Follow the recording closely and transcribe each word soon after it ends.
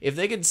If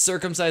they could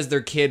circumcise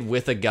their kid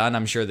with a gun,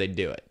 I'm sure they'd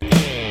do it.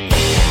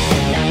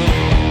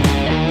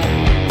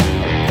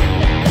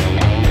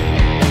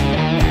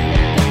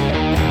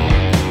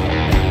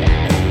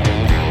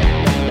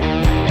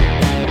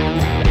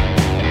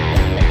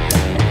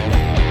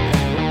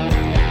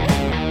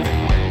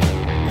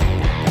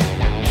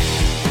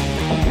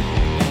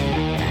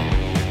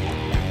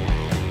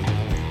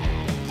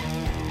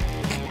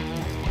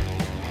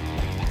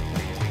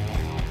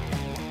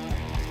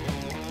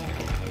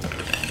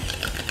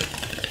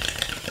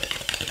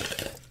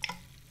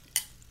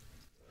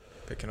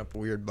 Picking up a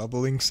weird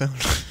bubbling sound.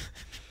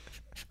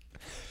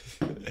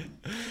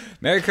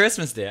 Merry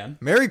Christmas, Dan.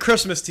 Merry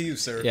Christmas to you,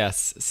 sir.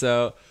 Yes.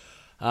 So,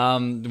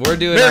 we're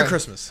doing Merry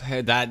Christmas.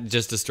 That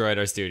just destroyed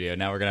our studio.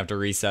 Now we're gonna have to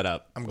reset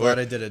up. I'm glad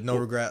I did it. No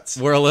regrets.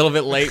 We're a little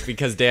bit late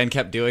because Dan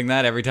kept doing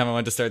that. Every time I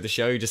went to start the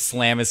show, he'd just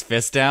slam his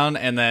fist down,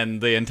 and then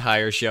the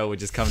entire show would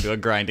just come to a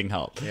grinding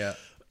halt. Yeah.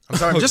 I'm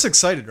sorry. I'm just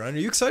excited, Ryan. Are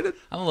you excited?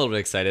 I'm a little bit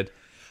excited.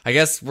 I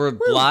guess we're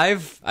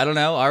live. I don't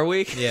know. Are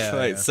we? Yeah.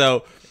 Right, Yeah.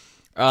 So.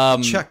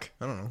 Check.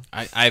 I don't know.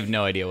 I have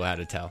no idea how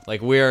to tell.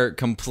 Like, we're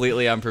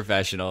completely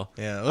unprofessional.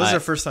 Yeah. This is our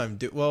first time.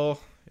 Is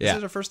Yeah.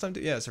 it our first time?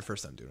 Yeah, it's our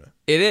first time doing it.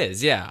 It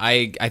is, yeah.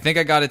 I think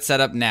I got it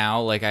set up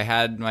now. Like, I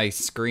had my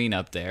screen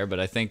up there, but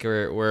I think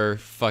we're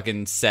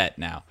fucking set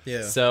now.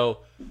 Yeah. So,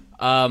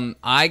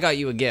 I got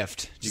you a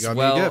gift. You got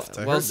me a gift.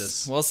 I heard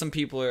this. Well, some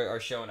people are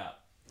showing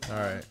up. All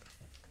right.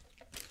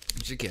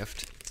 It's a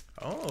gift.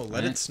 Oh,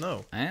 let it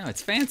snow. I know,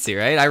 it's fancy,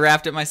 right? I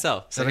wrapped it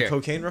myself. Is that a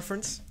cocaine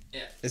reference?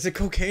 Yeah. Is it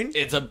cocaine?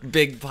 It's a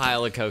big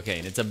pile of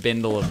cocaine. It's a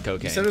bindle of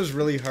cocaine. You said it was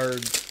really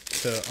hard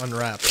to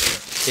unwrap.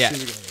 Yeah,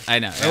 I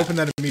know. I opened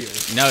that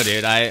immediately. No,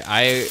 dude, I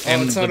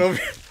am. It's not over.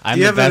 I'm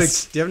do you the have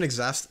best. do you have an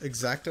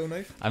X-Acto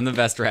knife? I'm the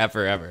best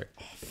rapper ever.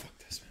 Oh, fuck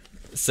this,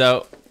 man.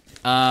 So,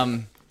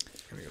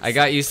 I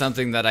got you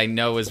something that I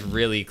know is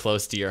really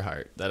close to your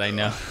heart. That I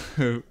know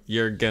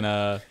you're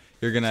gonna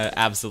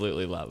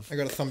absolutely love. I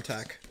got a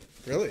thumbtack.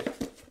 Really?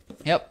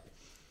 Yep.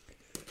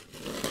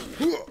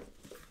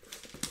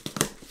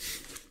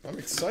 I'm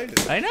excited.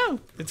 I know.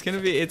 It's gonna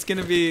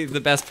be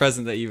the best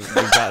present that you've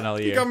gotten all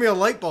year. You got me a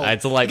light bulb.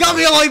 It's a light You bulb. got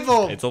me a light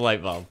bulb. It's a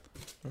light bulb.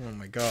 Oh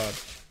my god.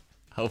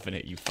 Open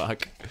it, you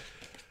fuck.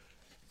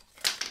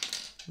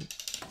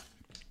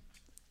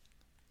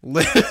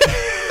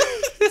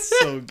 It's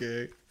so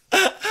gay.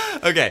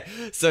 Okay,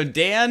 so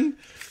Dan You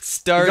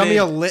started. got me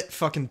a lit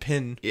fucking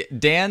pin.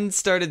 Dan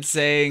started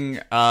saying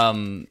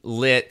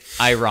lit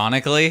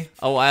ironically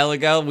a while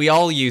ago. We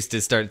all used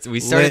to start. We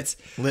started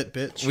lit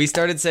bitch. We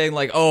started saying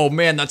like, "Oh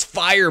man, that's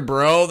fire,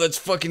 bro. That's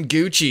fucking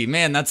Gucci.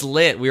 Man, that's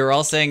lit." We were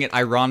all saying it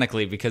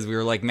ironically because we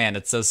were like, "Man,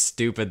 it's so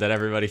stupid that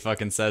everybody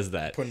fucking says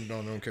that." Putting it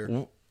on, I don't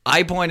care.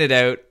 I pointed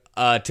out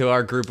to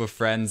our group of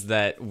friends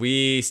that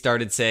we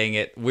started saying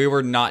it. We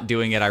were not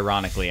doing it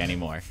ironically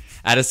anymore.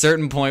 At a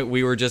certain point,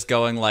 we were just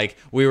going like,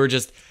 we were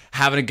just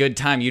having a good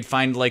time. You'd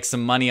find like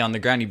some money on the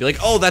ground. You'd be like,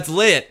 "Oh, that's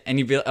lit," and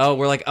you'd be, "Oh,"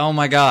 we're like, "Oh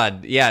my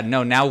god, yeah,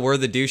 no." Now we're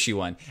the douchey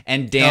one,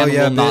 and Dan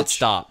will not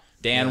stop.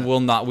 Dan will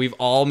not. We've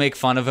all make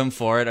fun of him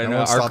for it. I know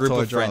our group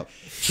of friends.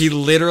 He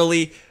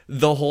literally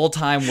the whole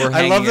time we're.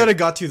 I love that it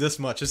got to this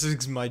much. This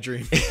is my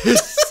dream.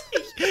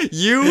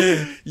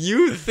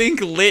 You think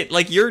lit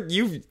like you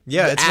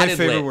it's my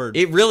favorite lit. word.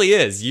 It really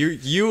is.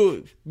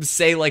 You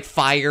say like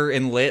fire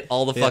and lit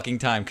all the fucking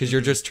time because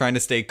you're just trying to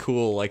stay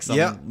cool like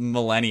some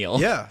millennial.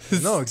 Yeah,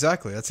 no,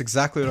 exactly. That's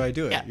exactly what I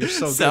do. You're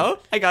so good. So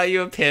I got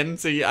you a pin.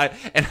 So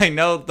I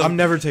know I'm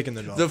never taking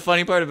the job. The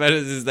funny part about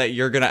it is that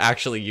you're gonna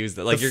actually use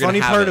that. Like the you're funny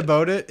gonna have part it.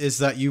 about it is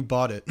that you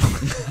bought it.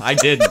 I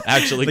did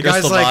actually. The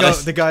Crystal guy's like bought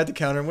it. the guy at the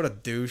counter. What a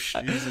douche!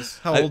 Jesus,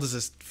 how old is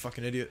this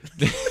fucking idiot?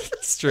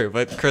 It's true,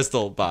 but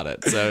Crystal bought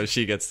it, so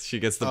she gets the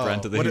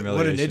brunt of the humiliation.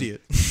 What an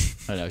idiot!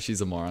 I know, she's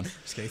a moron.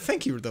 Just kidding.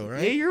 Thank you though, right?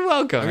 Hey, you're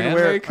welcome. I'm man. gonna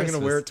Merry I'm gonna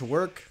wear it to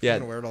work. Yeah. I'm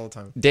gonna wear it all the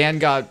time. Dan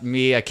got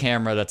me a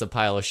camera that's a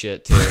pile of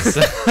shit too.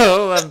 So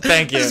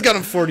thank you. I just got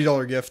him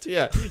 $40 gift.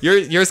 Yeah,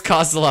 yours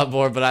costs a lot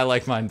more, but I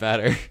like mine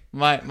better.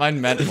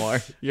 Mine meant more.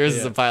 Yours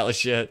is a pile of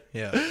shit.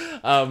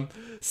 Yeah.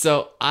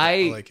 So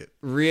I like it.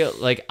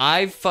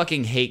 I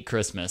fucking hate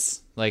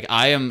Christmas. Like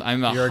I'm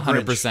You're a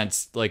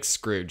 100% like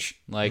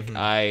Scrooge. Like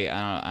I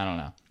don't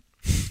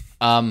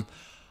know.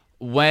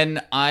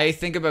 When I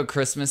think about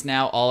Christmas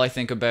now, all I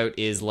think about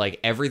is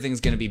like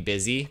everything's gonna be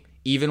busy.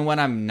 Even when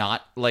I'm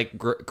not like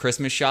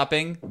Christmas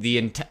shopping,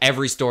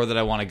 every store that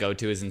I want to go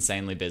to is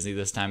insanely busy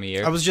this time of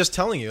year. I was just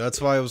telling you.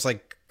 That's why I was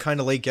like kind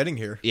of late getting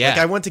here. Yeah. Like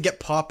I went to get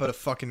pop at a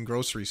fucking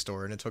grocery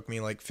store and it took me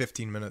like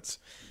 15 minutes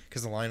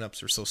because the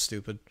lineups are so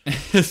stupid.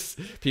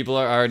 People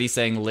are already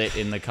saying lit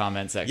in the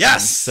comment section.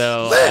 Yes.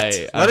 So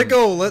lit. Let it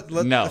go. Let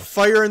no.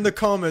 Fire in the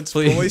comments,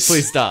 please, boys.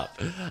 Please stop.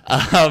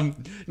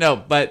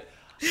 No, but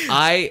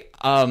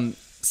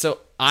so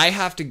I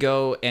have to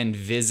go and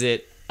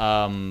visit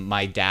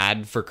my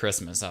dad for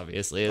Christmas,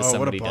 obviously, as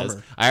somebody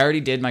does. I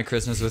already did my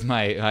Christmas with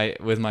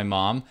my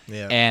mom,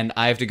 and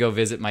I have to go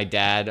visit my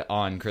dad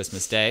on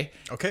Christmas Day.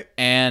 Okay.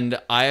 And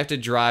I have to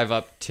drive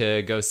up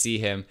to go see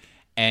him,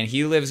 and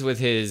he lives with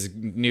his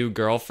new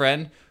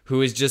girlfriend,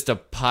 who is just a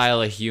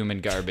pile of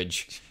human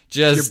garbage.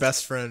 just your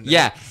best friend.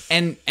 Yeah,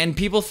 and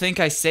people think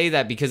I say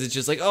that because it's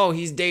just like, oh,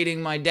 he's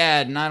dating my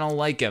dad and I don't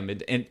like him.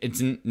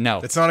 It's no.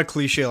 It's not a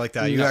cliche like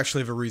that. You No.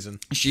 actually have a reason.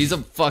 She's a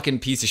fucking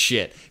piece of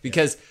shit.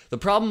 Because the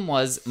problem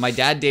was my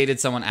dad dated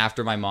someone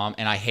after my mom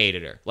and I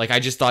hated her. Like, I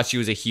just thought she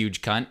was a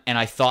huge cunt. And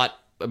I thought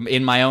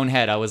in my own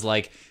head, I was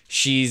like,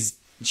 she's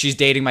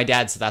dating my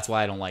dad, so that's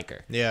why I don't like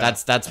her. Yeah.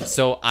 That's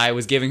so I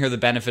was giving her the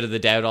benefit of the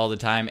doubt all the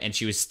time, and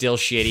she was still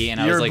shitty. And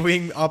I was like, You're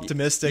being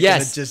optimistic,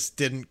 Yes. and it just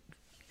didn't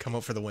come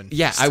out for the win.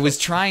 yeah, I was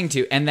trying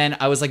to, and then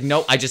I was like,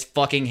 no, I just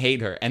fucking hate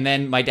her. And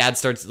then my dad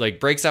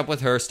breaks up with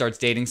her, starts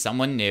dating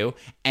someone new,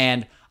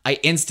 and I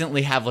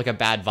instantly have like a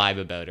bad vibe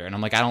about her, and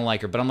I'm like, I don't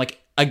like her. But I'm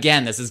like,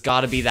 again, this has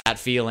got to be that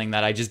feeling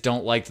that I just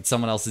don't like that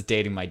someone else is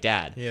dating my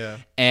dad. Yeah.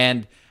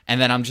 And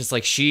then I'm just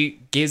like,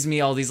 she gives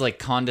me all these like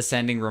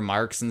condescending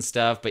remarks and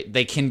stuff, but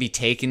they can be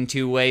taken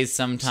two ways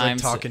sometimes.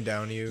 It's like talking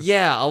down to you.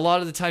 Yeah, a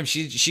lot of the time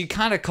she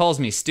kind of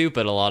calls me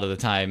stupid a lot of the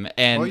time.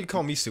 And Well, you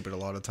call me stupid a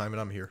lot of the time, and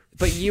I'm here.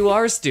 but you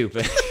are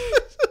stupid.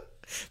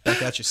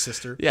 Back at you,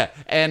 sister. Yeah,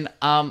 and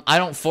I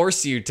don't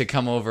force you to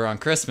come over on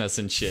Christmas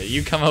and shit.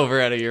 You come over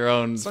out of your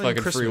own not even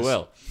fucking free Christmas.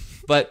 will.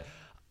 But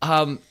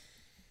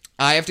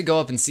I have to go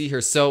up and see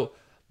her. So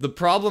the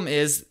problem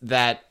is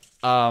that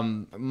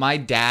my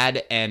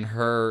dad and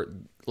her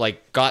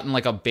like got in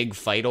like a big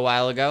fight a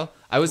while ago.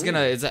 I was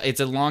gonna it's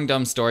a long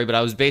dumb story, but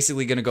I was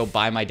basically gonna go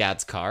buy my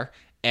dad's car,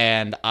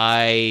 and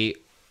I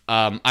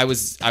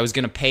was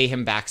gonna pay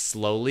him back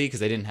slowly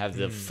because I didn't have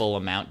the full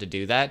amount to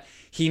do that.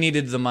 He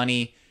needed the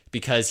money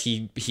because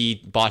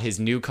he bought his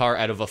new car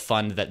out of a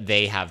fund that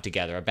they have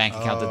together, a bank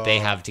account that they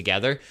have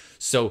together.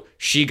 So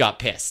she got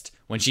pissed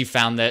when she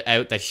found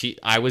out that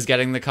I was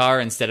getting the car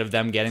instead of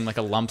them getting like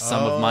a lump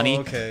sum of money.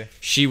 Okay.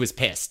 She was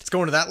pissed. It's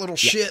going to that little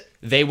shit.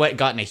 They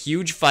got in a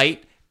huge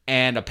fight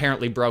and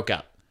apparently broke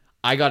up.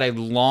 I got a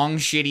long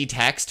shitty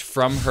text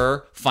from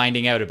her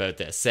finding out about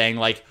this, saying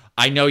like,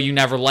 I know you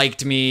never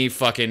liked me,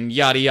 fucking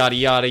yada yada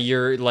yada.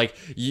 You're like,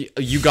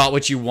 you got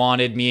what you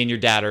wanted. Me and your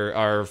dad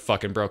are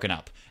fucking broken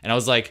up. And I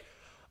was like,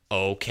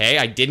 okay.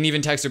 I didn't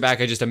even text her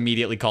back. I just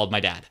immediately called my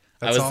dad.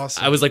 That's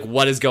awesome. I was like,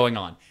 what is going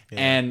on? Yeah.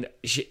 And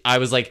I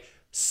was like,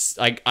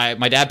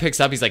 my dad picks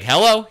up. He's like,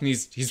 hello. And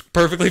he's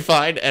perfectly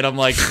fine. And I'm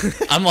like,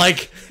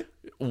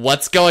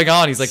 what's going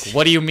on? He's like,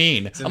 what do you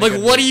mean? I'm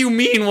like, what do you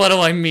mean? What do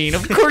I mean?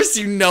 Of course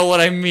you know what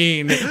I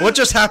mean. What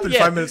just happened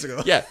 5 minutes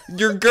ago? Yeah,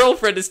 your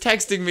girlfriend is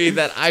texting me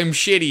that I'm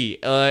shitty,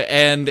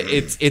 and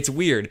it's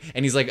weird.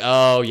 And he's like,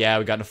 oh yeah,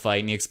 we got in a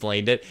fight, and he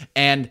explained it,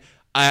 and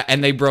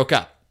they broke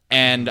up.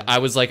 And I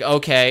was like,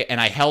 okay,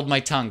 and I held my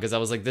tongue because I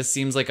was like, this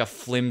seems like a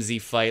flimsy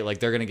fight, like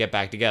they're gonna get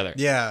back together.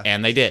 Yeah.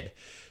 And they did.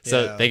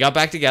 So they got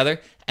back together,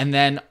 and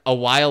then a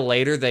while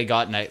later they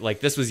got like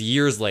this was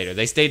years later.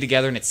 They stayed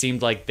together, and it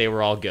seemed like they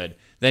were all good.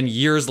 Then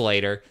years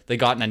later, they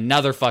got in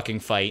another fucking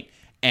fight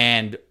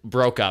and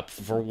broke up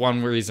for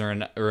one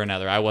reason or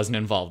another. I wasn't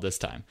involved this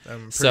time.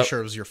 I'm pretty sure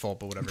it was your fault,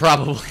 but whatever.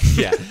 Probably,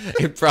 yeah.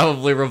 It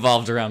probably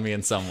revolved around me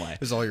in some way.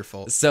 It was all your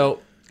fault. So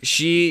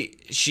she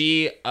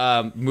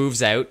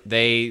moves out.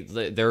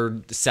 They're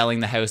selling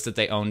the house that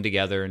they own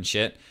together and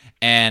shit.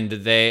 And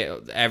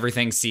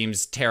everything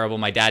seems terrible.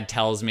 My dad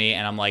tells me,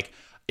 and I'm like,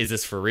 is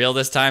this for real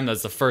this time?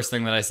 That's the first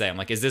thing that I say. I'm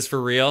like, is this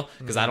for real?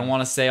 Because I don't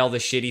want to say all the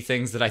shitty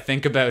things that I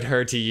think about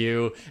her to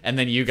you, and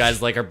then you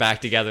guys like are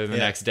back together the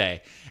next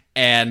day.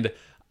 And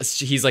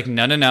he's like,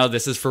 no,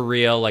 this is for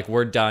real. Like,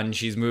 we're done.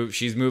 She's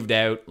moved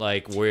out.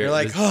 Like, You're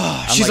like,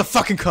 she's a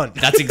fucking cunt.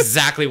 That's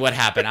exactly what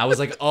happened. I was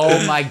like,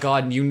 oh my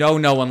god,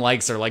 no one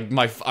likes her. Like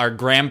our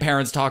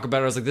grandparents talk about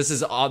her. I was like, this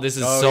is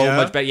so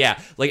much better. Yeah,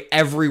 like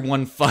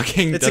everyone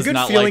fucking. It's does a good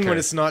not feeling like her. when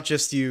it's not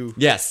just you.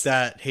 Yes.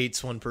 That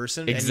hates one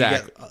person.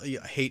 Exactly. And you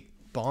get a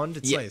hate bond.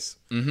 It's nice.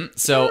 Mm-hmm.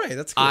 So All right,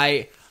 that's cool.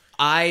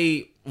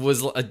 I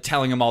was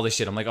telling him all this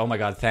shit. I'm like, oh my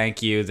god,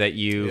 thank you that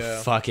you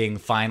fucking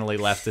finally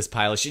left this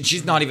pile of shit.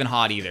 She's not even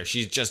hot either.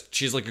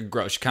 She's like a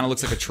gross. She kind of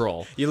looks like a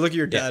troll. You look at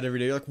your dad every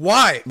day. You're like,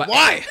 why?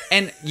 Why?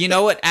 And you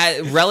know what?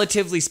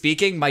 Relatively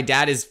speaking, my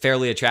dad is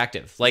fairly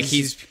attractive. Like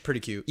he's pretty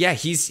cute. Yeah,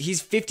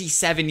 he's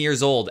 57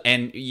 years old,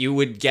 and you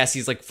would guess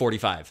he's like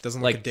 45.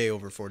 Doesn't like look a day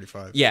over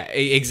 45. Yeah,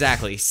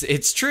 exactly.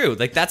 It's true.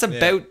 Like that's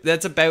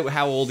about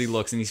how old he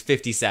looks, and he's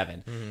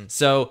 57. Mm-hmm.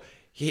 So.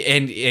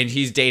 And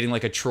he's dating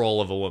like a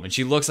troll of a woman.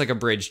 She looks like a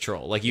bridge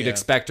troll. Like you'd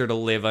expect her to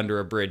live under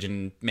a bridge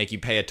and make you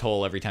pay a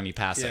toll every time you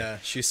pass her. Yeah,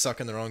 she's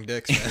sucking the wrong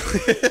dicks,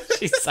 man.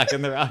 She's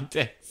sucking the wrong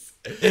dicks.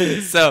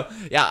 So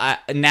yeah,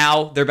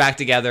 now they're back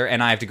together,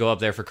 and I have to go up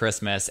there for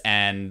Christmas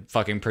and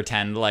fucking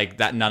pretend like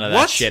that none of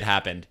that shit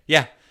happened.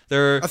 Yeah.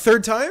 They're a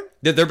third time?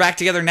 They're back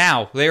together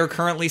now. They are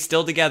currently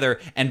still together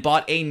and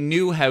bought a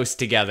new house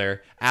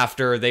together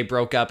after they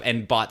broke up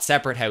and bought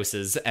separate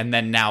houses, and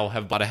then now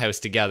have bought a house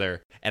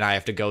together, and I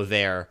have to go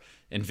there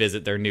and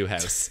visit their new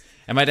house.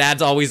 And my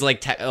dad's always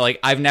like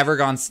I've never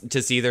gone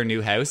to see their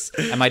new house,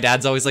 and my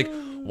dad's always like,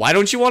 why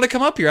don't you want to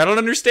come up here? I don't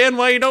understand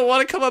why you don't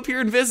want to come up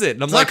here and visit.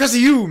 And I'm like, not because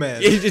of you,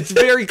 man. It's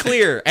very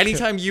clear.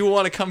 Anytime you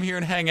want to come here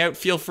and hang out,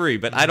 feel free.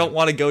 But I don't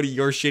want to go to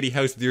your shitty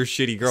house with your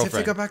shitty girlfriend. If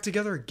they got back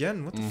together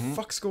again, what the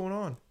fuck's going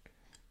on?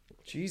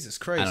 Jesus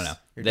Christ. I don't know.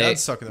 Your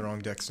dad's sucking the wrong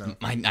dicks now.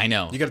 I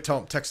know. You gotta tell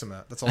him, text him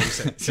that. That's all you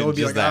say. So he'll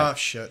be like, that.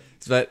 shit.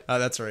 But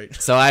That's right.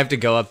 so I have to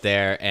go up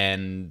there,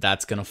 and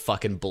that's gonna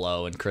fucking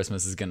blow, and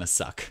Christmas is gonna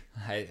suck.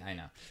 I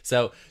know.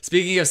 So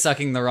speaking of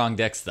sucking the wrong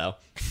dicks, though,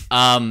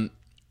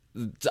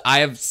 I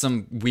have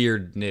some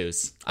weird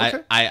news. Okay.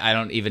 I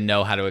don't even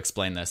know how to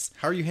explain this.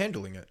 How are you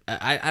handling it?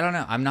 I don't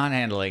know. I'm not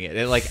handling it.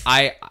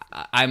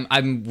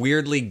 I'm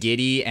weirdly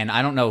giddy, and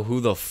I don't know who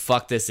the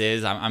fuck this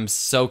is. I'm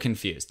so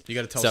confused. You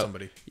gotta tell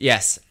somebody.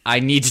 Yes, I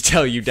need to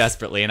tell you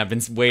desperately, and I've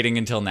been waiting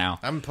until now.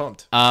 I'm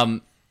pumped.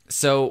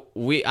 So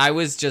I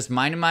was just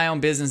minding my own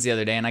business the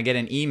other day, and I get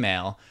an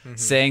email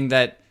saying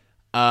that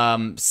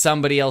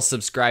somebody else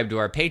subscribed to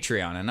our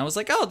Patreon, and I was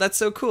like, oh, that's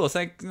so cool.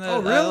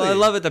 Oh, really? I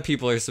love it that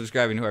people are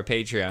subscribing to our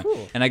Patreon.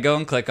 Cool. And I go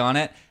and click on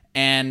it,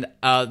 and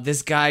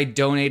this guy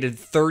donated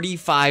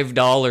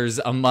 $35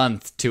 a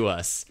month to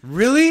us.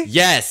 Really?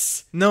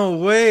 Yes. No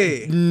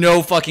way.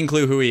 No fucking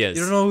clue who he is.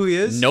 You don't know who he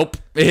is? Nope.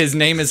 His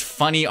name is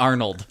Funny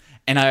Arnold.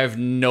 And I have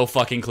no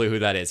fucking clue who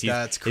that is.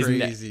 That's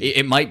crazy.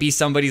 It might be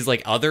somebody's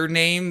like other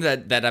name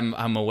that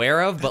I'm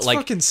aware of, but That's like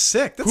fucking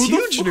sick. That's who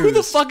huge the, news. Who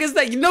the fuck is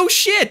that? No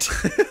shit,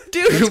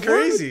 dude. That's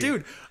crazy.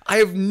 Dude, I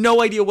have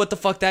no idea what the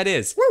fuck that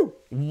is. Woo.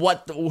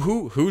 What?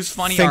 Who's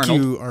Funny Thank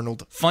Arnold? you,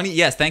 Arnold. Funny,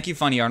 yes, thank you,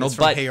 Funny Arnold. It's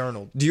from But Hey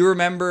Arnold. do you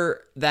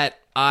remember that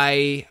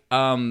I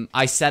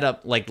set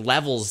up like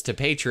levels to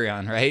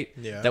Patreon, right?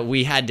 Yeah. That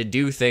we had to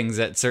do things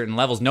at certain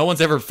levels. No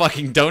one's ever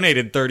fucking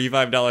donated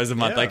 $35 a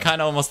month. Yeah. I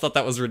kind of almost thought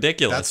that was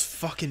ridiculous. That's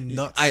fucking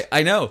nuts.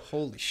 I know.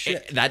 Holy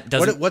shit. That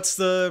doesn't. What's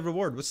the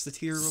reward? What's the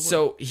tier reward?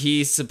 So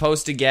he's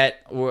supposed to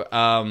get You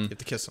have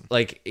to kiss him.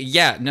 like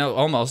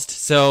almost.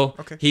 So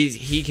Okay.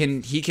 he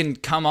can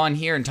come on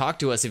here and talk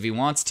to us if he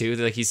wants to.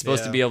 Like he's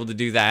supposed to Yeah. be able to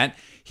do that.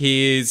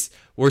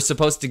 We're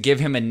supposed to give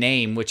him a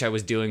name, which I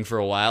was doing for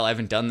a while. I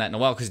haven't done that in a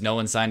while because no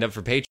one signed up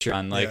for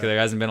Patreon. Like Yeah. there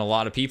hasn't been a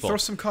lot of people. Throw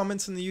some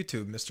comments in the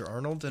YouTube, Mr.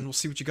 Arnold, and we'll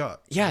see what you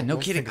got. Yeah, no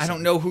We'll kidding. think of I don't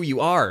something. know who you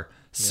are.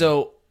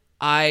 So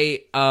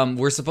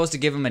we're supposed to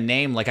give him a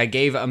name. Like I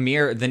gave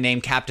Amir the name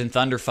Captain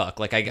Thunderfuck.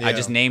 Like I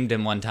just named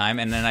him one time,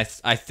 and then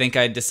I think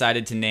I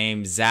decided to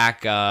name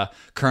Zach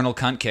Colonel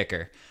Cunt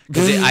Kicker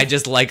because I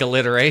just like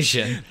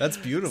alliteration. That's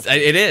beautiful.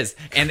 It is,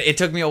 and it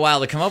took me a while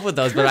to come up with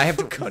those, but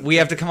we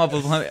have to come up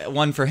with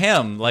one for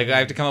him. Like I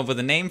have to come up with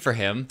a name for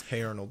him.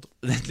 Hey Arnold.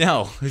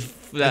 No,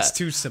 That's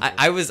too simple.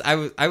 I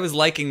was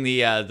liking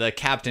the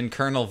Captain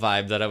Colonel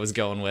vibe that I was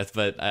going with,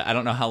 but I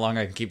don't know how long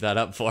I can keep that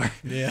up for.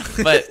 Yeah.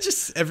 But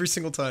just every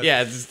single time.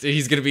 yeah,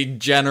 he's gonna be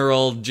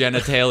General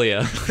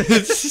Genitalia.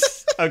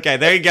 Okay,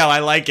 there you go. I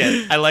like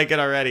it. I like it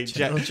already.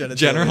 General Genitalia.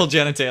 General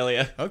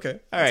Genitalia. Okay.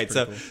 All right, That's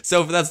so pretty cool.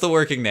 so that's the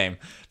working name.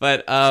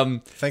 But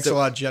Thanks a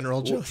lot,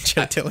 General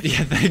Genitalia.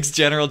 yeah, thanks,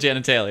 General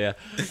Genitalia.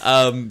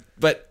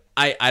 But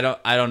I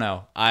don't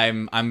know.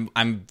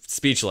 I'm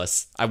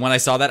speechless. When I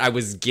saw that, I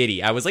was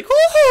giddy. I was like,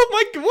 oh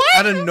my, what?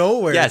 Out of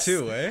nowhere, Yes.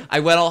 too, eh?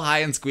 I went all high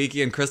and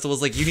squeaky, and Crystal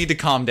was like, you need to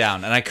calm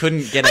down. And I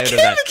couldn't get out of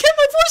that.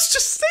 My voice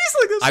just stays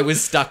like this. I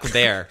was stuck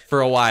there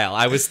for a while.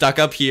 I was stuck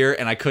up here,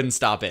 and I couldn't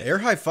stop it. Air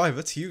high five.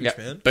 That's huge, Yeah,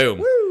 man. boom.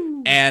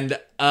 Woo. And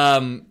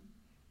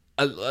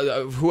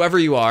whoever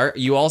you are,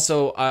 you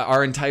also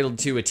are entitled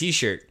to a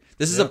T-shirt.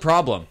 This is a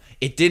problem.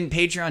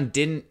 Patreon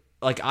didn't,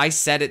 like, I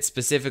set it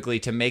specifically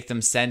to make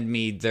them send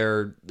me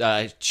their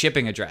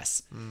shipping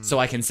address so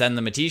I can send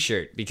them a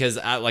T-shirt because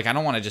I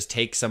don't want to just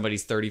take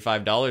somebody's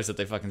 $35 that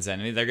they fucking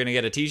send me. They're gonna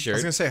get a I was T-shirt.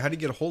 gonna say, how do you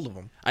get a hold of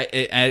them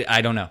I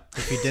don't know.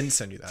 if he didn't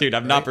send you that? Dude,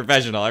 I'm not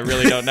professional. I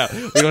really don't know.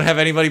 We don't have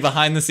anybody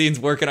behind the scenes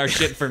working our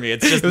shit for me.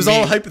 It's just It was me.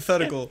 all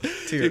hypothetical,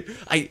 too.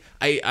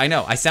 I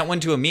know. I sent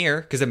one to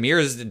Amir because Amir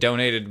has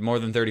donated more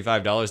than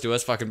 $35 to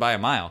us fucking by a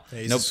mile. Yeah,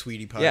 he's a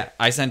sweetie pie. Yeah,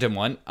 I sent him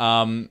one.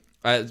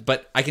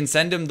 But I can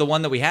send him the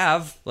one that we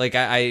have. Like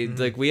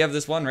like we have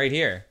this one right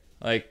here.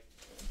 Like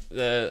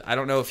I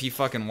don't know if he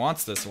fucking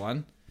wants this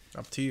one.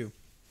 Up to you.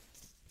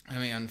 I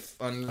mean,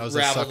 unravel How's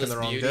that sucking this the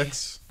wrong beauty.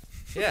 dicks?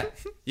 Yeah,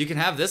 you can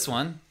have this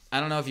one. I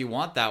don't know if you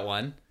want that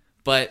one,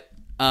 but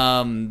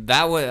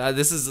that one.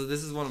 This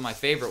is one of my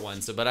favorite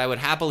ones. So, but I would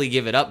happily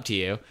give it up to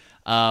you.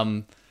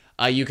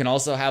 You can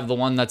also have the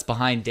one that's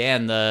behind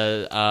Dan.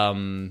 The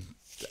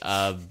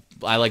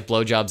I like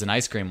blowjobs and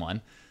ice cream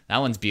one. That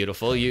one's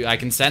beautiful. I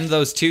can send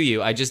those to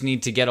you. I just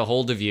need to get a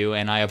hold of you,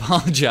 and I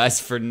apologize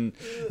for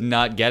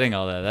not getting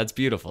all that. That's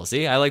beautiful.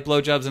 See, I like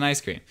blowjobs and ice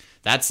cream.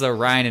 That's the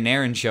Ryan and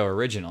Aaron show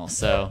original.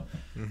 So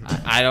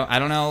I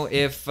don't know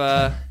if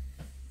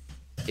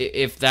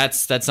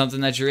that's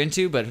something that you're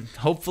into, but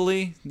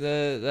hopefully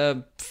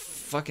the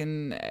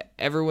fucking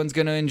everyone's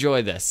gonna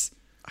enjoy this.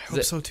 I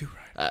hope so, too, Ryan.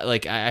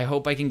 I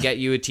hope I can get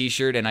you a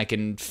T-shirt and I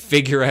can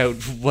figure out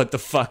what the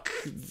fuck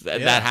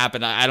that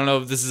happened. I don't know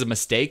if this is a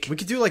mistake. We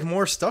could do, like,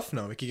 more stuff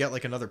now. We could get,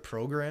 like, another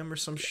program or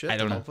some shit I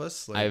don't to know. help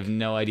us. Like, I have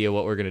no idea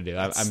what we're gonna do.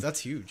 that's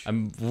huge.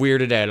 I'm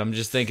weirded out. I'm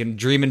just thinking,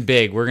 dreaming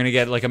big. We're gonna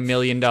get like $1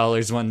 million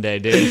one day,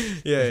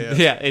 dude. Yeah.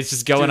 Yeah, it's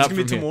just going Dude, it's up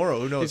gonna be from here. tomorrow.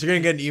 Who knows? You're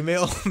gonna get an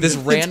email. This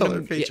Tell random, our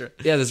Patreon.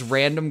 this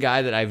random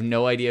guy that I have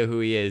no idea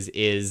who he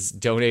is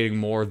donating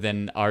more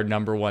than our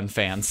number one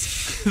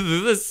fans.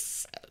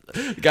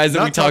 guys that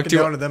Not we talk talking to.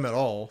 down to them at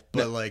all,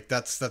 but like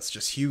that's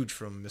just huge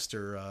from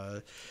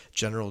Mr.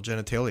 General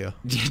Genitalia.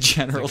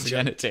 General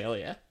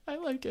genitalia. I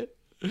like it.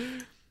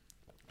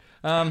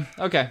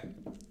 Okay.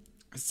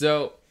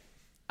 So,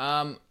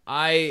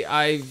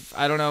 I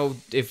don't know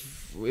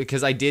if,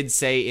 because I did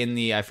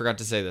say I forgot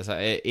to say this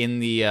in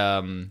the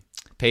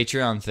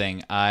Patreon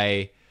thing.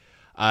 I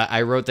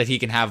wrote that he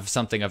can have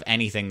something of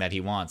anything that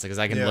he wants, because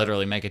I can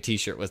literally make a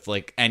t-shirt with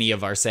like any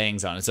of our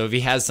sayings on it. So if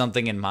he has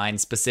something in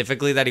mind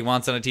specifically that he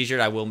wants on a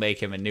t-shirt, I will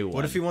make him a new one.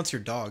 What if he wants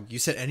your dog? You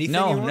said anything?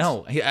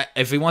 No.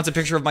 If he wants a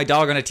picture of my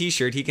dog on a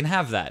t-shirt, he can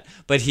have that.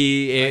 But I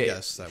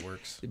guess that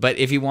works. But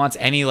if he wants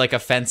any like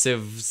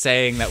offensive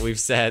saying that we've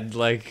said,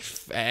 like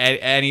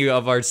any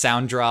of our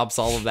sound drops,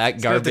 all of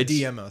that garbage,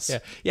 DM us.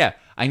 Yeah.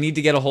 I need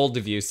to get a hold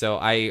of you, so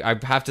I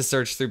have to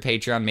search through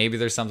Patreon. Maybe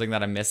there's something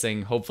that I'm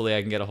missing. Hopefully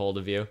I can get a hold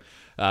of you.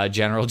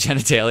 General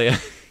genitalia.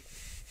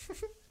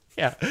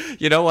 Yeah.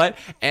 You know what?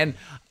 And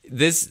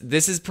this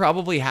is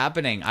probably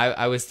happening.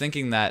 I was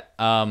thinking that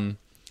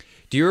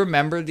do you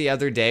remember the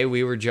other day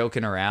we were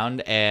joking around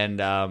and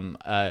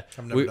I've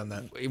never done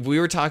that. We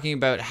were talking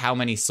about how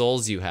many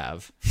souls you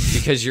have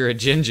because you're a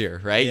ginger,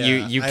 right?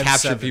 Yeah, you I have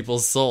capture 7.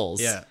 people's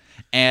souls. Yeah.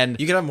 And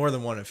you can have more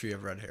than one if you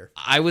have red hair.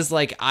 I was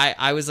like,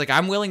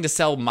 I'm willing to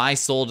sell my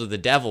soul to the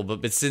devil,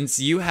 but since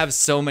you have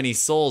so many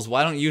souls,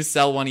 why don't you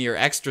sell one of your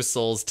extra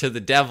souls to the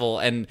devil,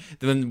 and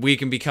then we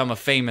can become a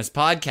famous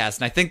podcast?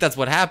 And I think that's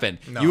what happened.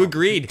 No. You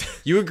agreed.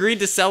 You agreed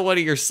to sell one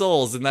of your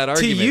souls in that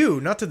argument. To you,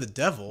 not to the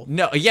devil.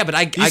 No, yeah,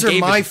 but These are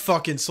my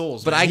fucking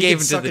souls. But man. I He gave can it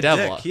to suck the a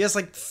devil. dick. He has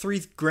like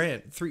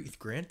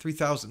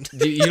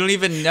 $3,000. You don't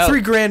even know.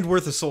 $3,000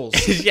 worth of souls.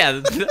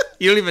 Yeah,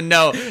 you don't even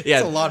know.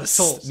 Yeah, That's a lot of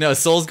souls. No,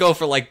 souls go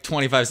for like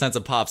 25 cents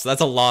a pop, so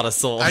that's a lot of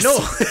souls. I know.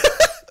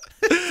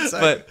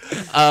 But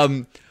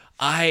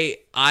I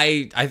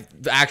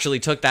actually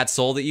took that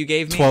soul that you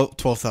gave me.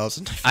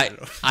 12,000.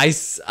 I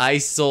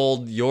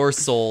sold your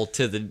soul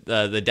to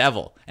the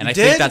devil, and I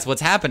did? think that's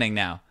what's happening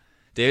now,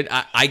 dude.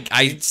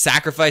 I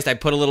sacrificed. I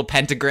put a little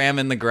pentagram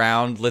in the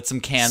ground, lit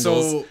some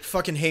candles. So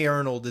fucking Hey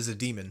Arnold is a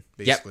demon,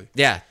 basically.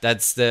 Yeah,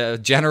 that's the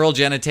general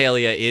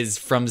genitalia is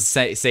from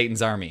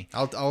Satan's army.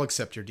 I'll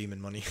accept your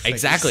demon money.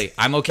 Exactly.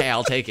 I'm okay.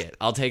 I'll take it.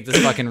 I'll take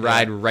this fucking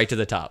ride right to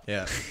the top.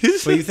 Yeah.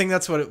 But you think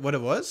that's what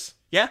it was?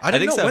 Yeah, I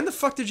didn't think know. so. When the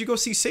fuck did you go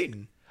see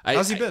Satan?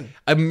 How's he been?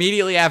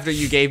 Immediately after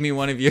you gave me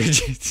one of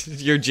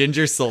your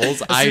ginger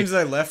souls, as soon as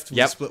I left,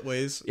 we split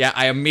ways. Yeah,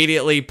 I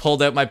immediately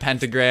pulled out my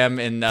pentagram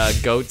in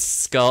goat's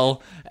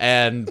skull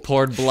and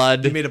poured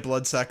blood. You made a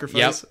blood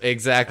sacrifice. Yep,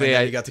 exactly. And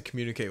then you got to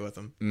communicate with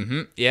him.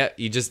 Mm-hmm. Yeah,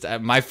 you just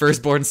my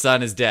firstborn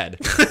son is dead.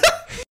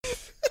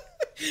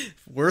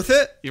 Worth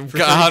it? You've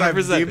got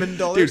 100%. Demon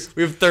dollars? Dude,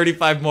 we have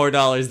 $35 more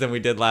than we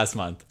did last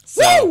month.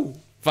 So, woo!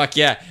 Fuck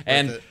yeah.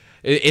 And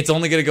it's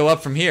only going to go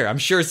up from here. I'm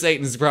sure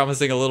Satan's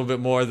promising a little bit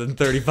more than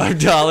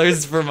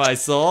 $35 for my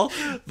soul,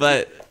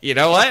 but you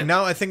know what?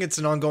 Now I think it's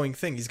an ongoing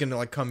thing. He's going to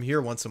like come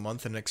here once a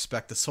month and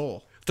expect a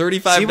soul.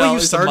 $35 See where you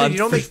a started? month. You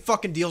don't make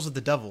fucking deals with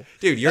the devil.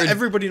 Dude,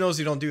 everybody knows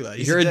you don't do that.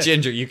 You're a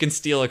ginger. You can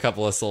steal a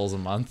couple of souls a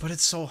month. But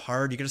it's so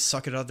hard. You got to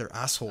suck it out of their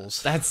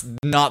assholes. That's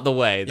not the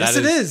way. Yes,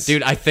 it is.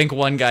 Dude, I think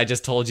one guy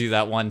just told you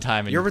that one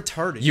time. And you're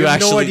retarded. You have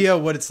no idea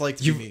what it's like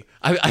to be me.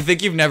 I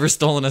think you've never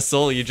stolen a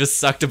soul. You just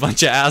sucked a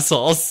bunch of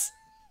assholes.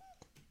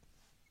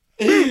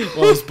 Well, it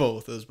was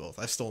both.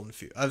 I've stolen a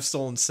few. I've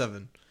stolen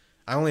 7.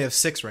 I only have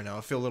 6 right now.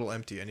 I feel a little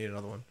empty. I need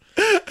another one.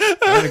 I'm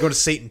going to go to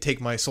Satan,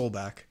 take my soul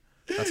back.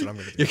 That's what I'm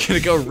going to do. You're going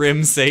to go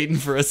rim Satan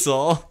for a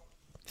soul?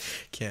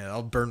 Can't.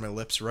 I'll burn my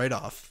lips right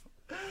off.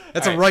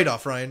 That's a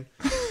write-off, Ryan.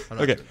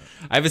 Okay.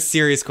 I have a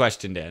serious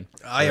question, Dan.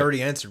 I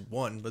already answered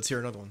one. Let's hear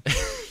another one.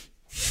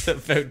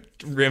 About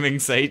rimming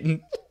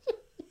Satan?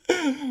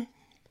 Could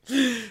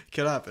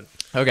happen.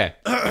 Okay.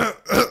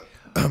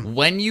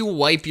 When you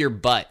wipe your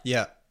butt,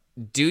 Yeah.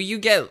 do you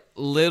get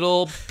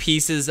little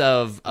pieces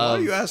of... Why are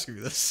you asking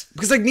me this?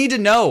 Because I need to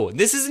know.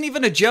 This isn't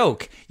even a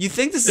joke. You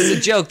think this is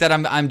a joke that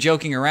I'm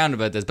joking around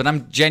about this, but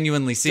I'm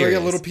genuinely Do I serious.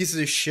 get little pieces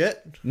of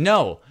shit?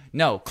 No,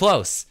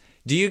 close.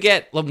 Do you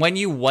get, when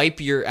you wipe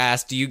your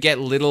ass, do you get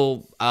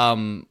little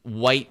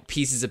white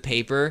pieces of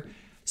paper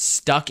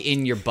stuck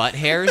in your butt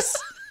hairs?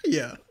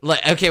 Yeah.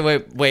 Like, okay,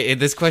 wait.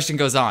 This question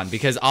goes on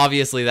because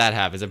obviously that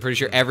happens. I'm pretty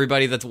sure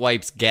everybody that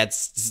wipes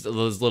gets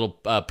those little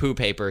poo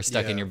paper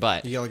stuck in your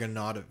butt. You get like a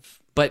knot of...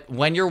 But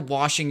when you're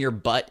washing your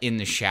butt in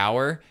the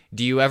shower,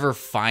 do you ever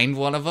find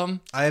one of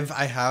them? I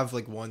have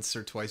like once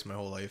or twice my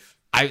whole life.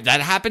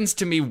 That happens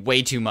to me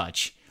way too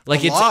much.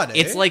 Like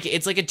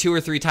it's like a 2 or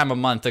 3 time a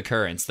month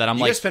occurrence that I'm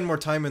You like gotta spend more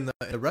time in the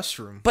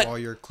restroom while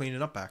you're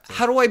cleaning up back there.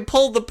 how do I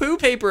pull the poo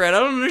paper out? I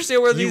don't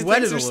understand where these wet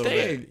things it a are little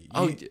staying.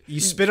 bit. You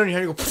spit on your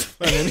hand and go...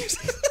 and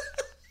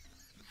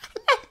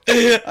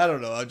then I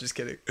don't know. I'm just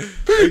kidding.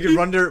 You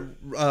can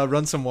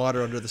run some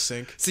water under the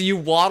sink. So you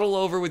waddle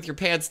over with your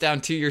pants down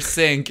to your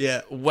sink,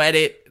 wet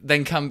it,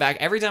 then come back.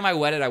 Every time I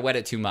wet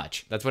it too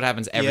much. That's what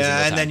happens every single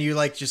time. Yeah, and then you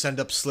like just end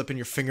up slipping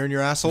your finger in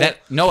your asshole.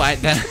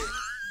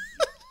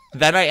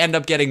 Then I end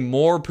up getting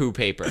more poo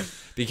paper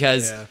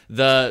because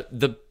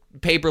the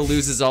paper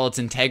loses all its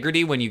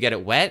integrity when you get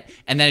it wet,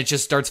 and then it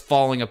just starts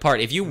falling apart.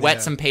 If you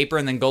wet some paper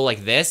and then go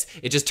like this,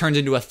 it just turns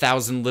into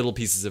 1,000 little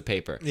pieces of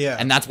paper. Yeah.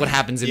 And that's what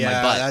happens in my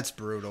butt. Yeah, that's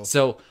brutal.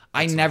 So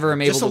I never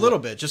am able to... Just a little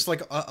bit. Just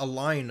like a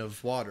line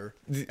of water.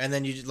 And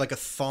then you like a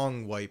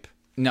thong wipe.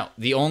 No,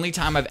 the only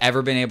time I've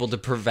ever been able to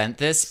prevent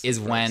this is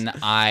when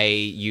I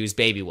use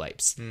baby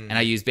wipes. And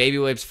I used baby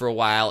wipes for a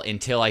while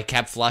until I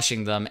kept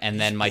flushing them, and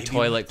then my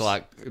toilet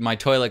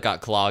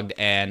got clogged,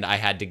 and I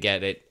had to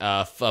get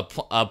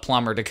a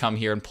plumber to come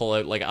here and pull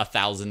out like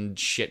 1,000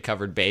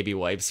 shit-covered baby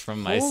wipes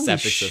from my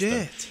septic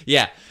system.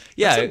 Yeah.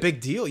 Yeah. That's a big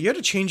deal. You had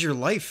to change your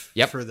life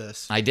for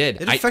this. I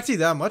did. It affected you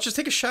that much? Just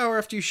take a shower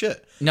after you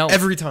shit. No.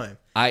 Every time.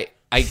 I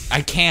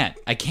can't.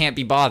 I can't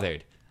be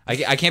bothered.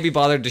 I can't be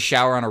bothered to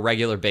shower on a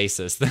regular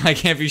basis. I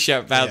can't be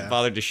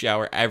bothered to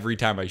shower every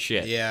time I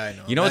shit. Yeah, I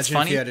know. You know what's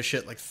funny? If you had to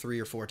shit like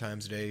 3 or 4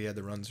 times a day, you had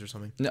the runs or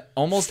something. No,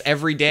 almost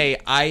every day,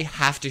 I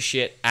have to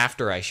shit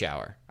after I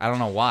shower. I don't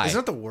know why. Isn't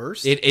that the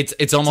worst?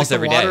 It's almost like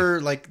every the water,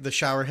 day. Like the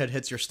shower head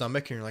hits your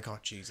stomach, and you're like, oh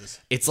Jesus.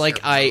 It's like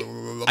I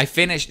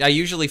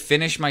usually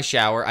finish my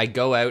shower. I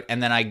go out,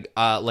 and then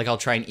I'll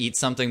try and eat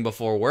something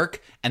before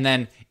work, and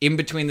then in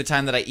between the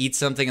time that I eat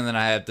something and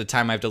then the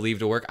time I have to leave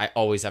to work, I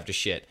always have to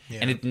shit,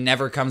 and it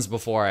never comes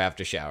before I have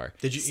to shower.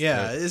 Did you?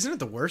 Yeah, isn't it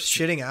the worst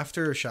shitting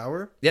after a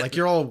shower? Yeah, like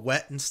you're all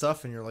wet and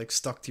stuff, and you're like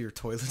stuck to your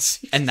toilet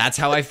seat. And that's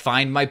how I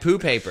find my poo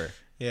paper.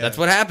 Yeah. That's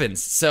what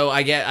happens. So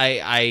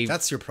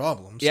That's your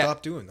problem.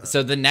 Stop doing that.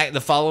 So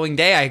the following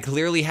day, I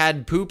clearly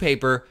had poo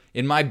paper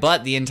in my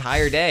butt the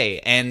entire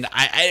day, and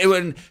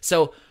I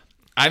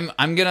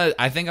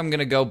think I'm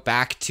gonna go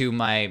back to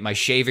my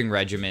shaving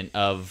regimen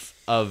of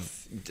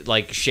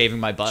like shaving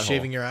my butthole.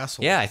 Shaving your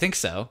asshole. Yeah, I think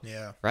so.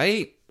 Yeah.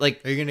 Right?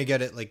 Like, are you gonna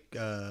get it like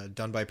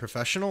done by a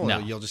professional,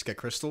 or you'll just get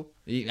Crystal?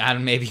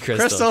 Maybe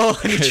Crystal,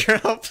 I need your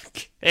help.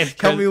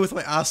 Help me with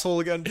my asshole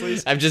again,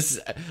 please. I'm just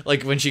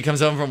like, when she comes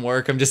home from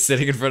work, I'm just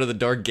sitting in front of the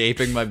door,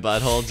 gaping my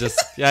butthole. Just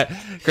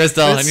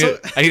Crystal,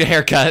 I need a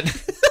haircut.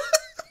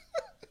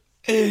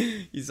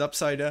 He's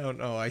upside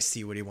down. Oh, I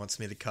see what he wants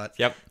me to cut.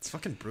 Yep. It's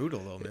fucking brutal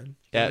though, man.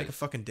 Yeah. Make a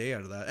fucking day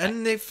out of that.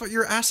 And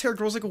your ass hair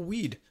grows like a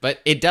weed.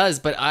 But it does.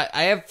 But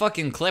I have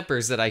fucking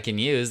clippers that I can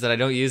use that I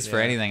don't use for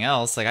anything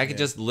else. Like, I could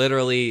just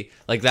literally,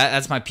 like,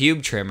 that's my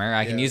pube trimmer.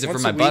 I can use it for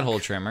my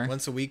butthole trimmer.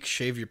 Once a week,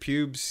 shave your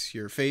pubes,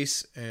 your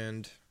face,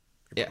 and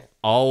your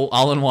butthole.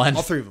 All in one.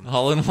 All 3 of them.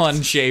 All in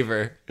one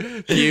shaver.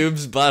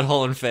 Pubes,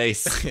 butthole, and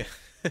face.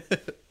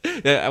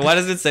 Yeah, why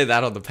does it say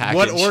that on the package?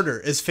 What order?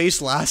 Is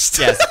face last?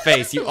 Yes,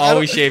 face. You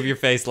always shave your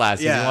face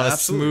last. Yeah, you want a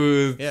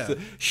absolutely.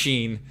 smooth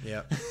sheen.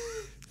 Yeah.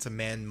 It's a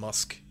man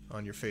musk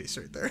on your face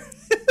right there.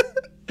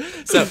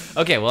 So,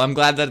 okay, well, I'm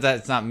glad that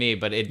that's not me,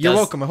 but You're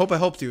welcome. I hope I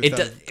helped you with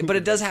that. But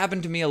it does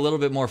happen to me a little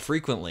bit more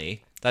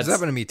frequently. That's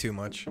happened to me too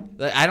much.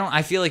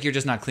 I feel like you're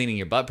just not cleaning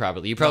your butt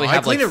properly. You probably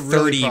have like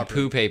 30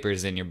 poo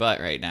papers in your butt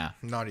right now.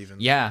 Not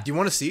even. Yeah. Do you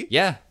want to see?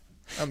 Yeah.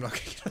 I'm not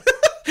gonna get it.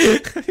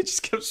 I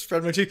just kept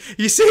spreading my cheek.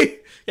 You see?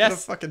 Yes. Got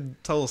a fucking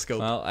telescope.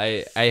 Well,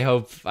 I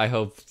hope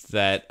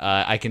that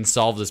I can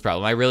solve this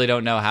problem. I really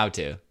don't know how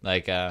to.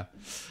 Like,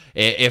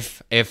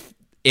 if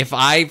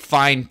I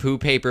find poo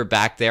paper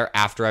back there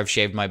after I've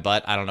shaved my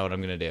butt, I don't know what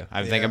I'm gonna do.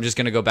 I think I'm just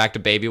gonna go back to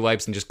baby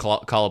wipes and just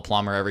call a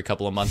plumber every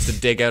couple of months to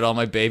dig out all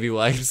my baby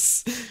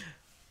wipes.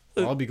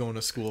 Well, I'll be going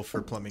to school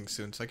for plumbing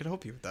soon, so I can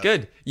help you with that.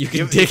 Good. You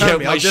can dig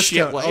out my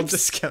shit wipes. I'll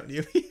discount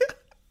you.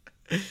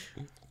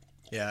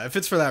 Yeah, if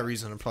it's for that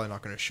reason, I'm probably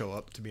not going to show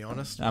up, to be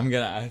honest. I'm not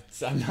going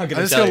to I'm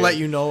just going to let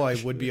you know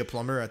I would be a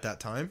plumber at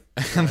that time.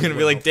 I'm going to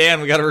be like, Dan,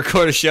 we got to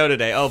record a show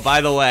today. Oh, by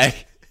the way.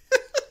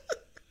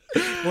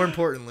 More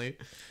importantly,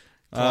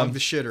 clog the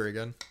shitter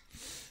again.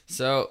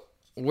 So,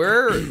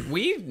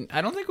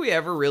 I don't think we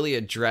ever really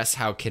address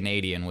how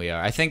Canadian we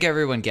are. I think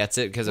everyone gets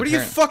it because what are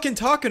you fucking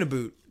talking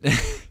about?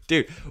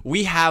 Dude,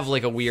 we have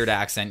like a weird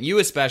accent. You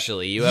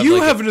especially. You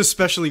have an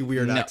especially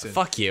weird accent.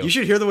 Fuck you. You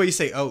should hear the way you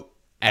say out.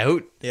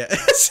 Out? Yeah.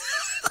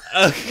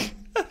 Out?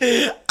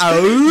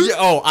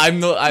 Oh,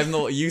 I'm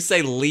the. You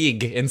say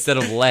league instead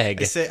of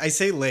leg. I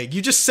say leg.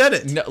 You just said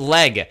it. No,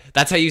 leg.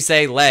 That's how you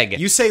say leg.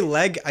 You say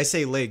leg. I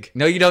say leg.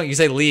 No, you don't. You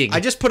say league. I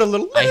just put a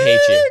little. Leg I hate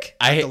you.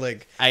 I hate the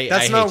leg.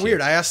 That's not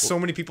weird. I asked so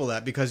many people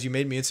that because you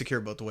made me insecure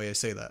about the way I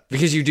say that.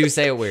 Because you do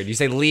say it weird. You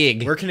say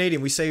league. We're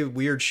Canadian. We say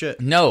weird shit.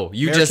 No,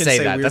 you Americans just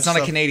say that. That's not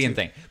a Canadian too.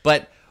 thing.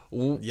 But.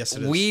 Yes,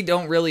 it is. We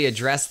don't really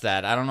address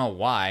that. I don't know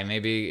why.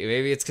 Maybe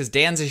it's because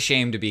Dan's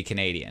ashamed to be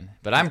Canadian,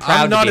 but I'm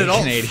proud to be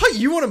Canadian.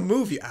 You want to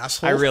move, you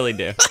asshole? I really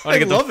do. I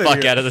want to get the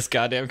fuck out of this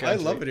goddamn country.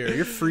 I love it here.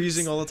 You're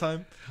freezing all the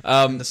time.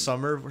 In the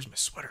summer, where's my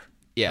sweater?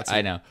 Yeah,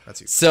 I know.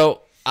 That's you.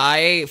 So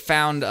I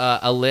found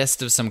a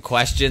list of some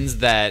questions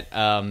that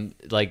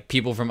like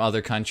people from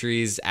other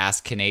countries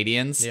ask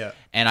Canadians. Yeah.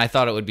 And I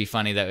thought it would be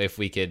funny that if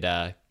we could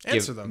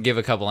give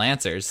a couple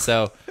answers.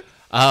 So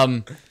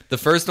the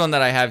first one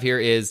that I have here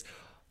is,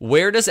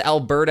 where does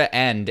Alberta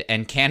end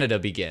and Canada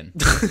begin?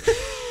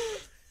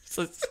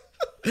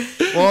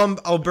 Well,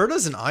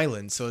 Alberta's an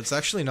island, so it's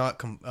actually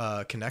not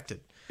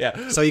connected.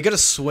 Yeah. So you got to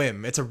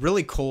swim. It's a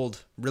really cold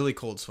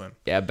swim.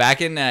 Yeah,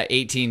 back in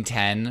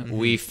 1810,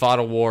 we fought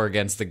a war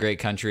against the great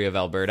country of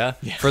Alberta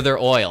for their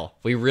oil.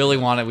 We really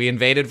wanted. We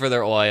invaded for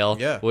their oil.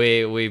 Yeah.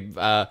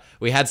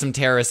 We had some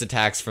terrorist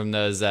attacks from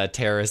those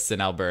terrorists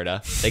in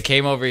Alberta. They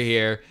came over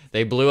here.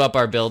 They blew up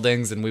our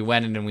buildings, and we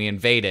went in and we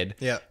invaded.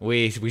 Yeah.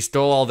 We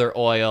stole all their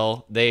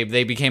oil. They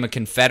became a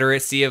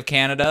confederacy of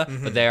Canada,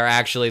 but they are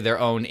actually their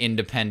own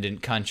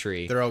independent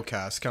country. They're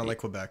outcasts, kind of like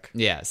Quebec.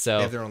 Yeah. So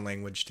They have their own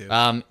language too.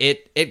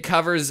 it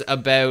covers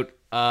about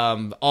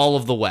all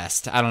of the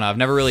West. I don't know. I've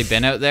never really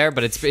been out there,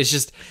 but it's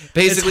just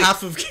basically it's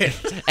half of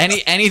Canada.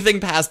 anything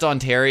past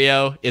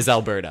Ontario is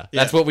Alberta.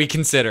 That's what we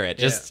consider it.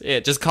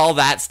 Just call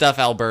that stuff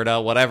Alberta,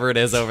 whatever it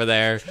is over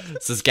there.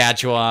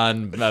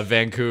 Saskatchewan,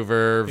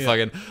 Vancouver,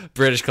 fucking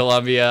British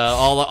Columbia,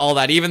 all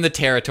that. Even the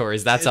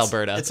territories. That's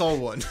Alberta. It's all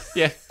one.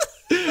 Yeah.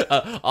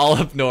 All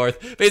up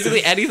north.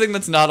 Basically anything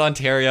that's not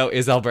Ontario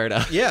is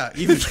Alberta. Yeah,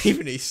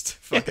 even east.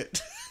 Fuck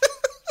it.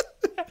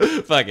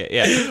 Fuck it.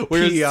 Yeah.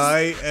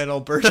 PEI and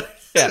Alberta.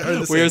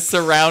 Yeah, we are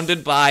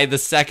surrounded by the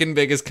second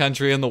biggest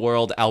country in the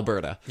world,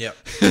 Alberta. Yep.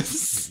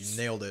 You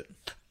nailed it.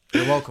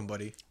 You're welcome,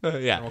 buddy. Yeah.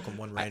 You're welcome,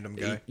 one random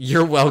guy.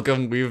 You're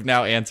welcome. We've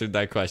now answered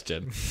that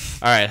question.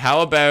 All right.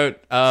 How about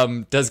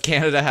does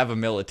Canada have a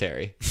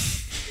military?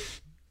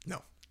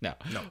 No. No.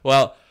 No.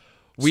 Well,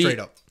 Straight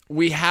up.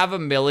 we have a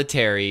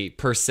military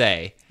per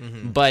se,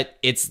 but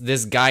it's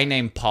this guy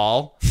named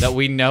Paul that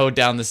we know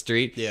down the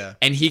street. Yeah.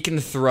 And he can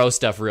throw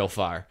stuff real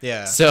far.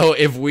 Yeah. So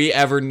if we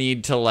ever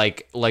need to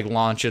like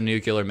launch a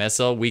nuclear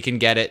missile, we can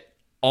get it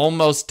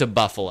almost to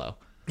Buffalo.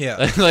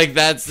 Yeah. Like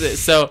that's it.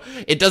 So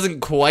it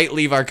doesn't quite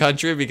leave our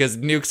country because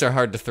nukes are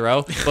hard to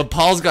throw, but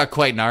Paul's got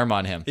quite an arm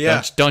on him.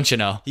 Yeah. Don't you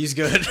know? He's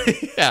good.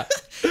 Yeah.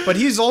 But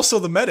he's also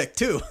the medic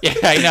too. Yeah,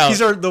 I know. He's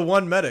the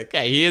one medic.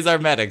 Yeah, he is our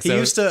medic. He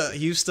So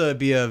used to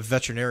be a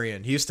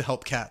veterinarian. He used to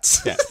help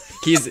cats. yeah.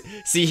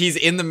 He's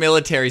in the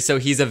military, so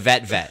he's a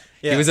vet.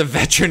 Yeah. He was a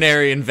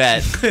veterinarian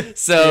vet.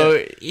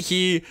 So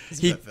Yeah.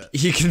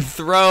 he can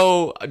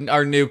throw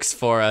our nukes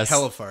for us.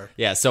 Hella far.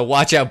 Yeah, so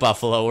watch out,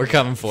 Buffalo. We're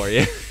coming for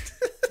you.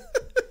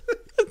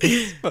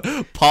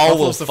 Paul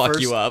will Buffalo's the fuck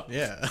first- you up.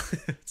 Yeah.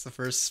 It's the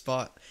first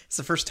spot. It's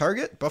the first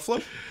target,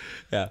 Buffalo.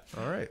 Yeah.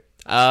 All right.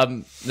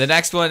 The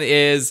next one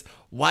is,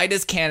 why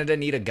does Canada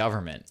need a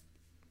government?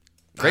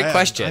 Great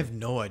question. I have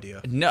no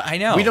idea. No, I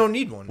know. We don't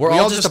need one. We're We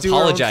all just do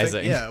our own thing.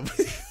 apologizing. Yeah.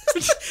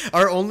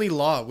 Our only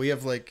law, we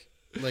have like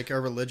our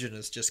religion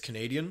is just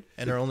Canadian,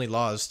 and our only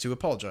law is to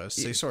apologize,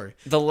 say sorry.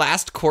 The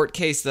last court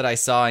case that I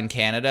saw in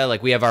Canada,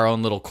 like we have our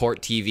own little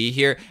court TV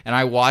here, and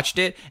I watched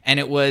it, and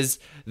it was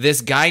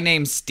this guy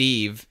named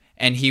Steve,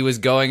 and he was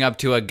going up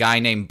to a guy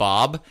named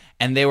Bob,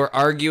 and they were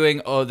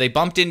arguing. Oh, they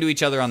bumped into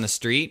each other on the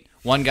street.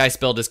 One guy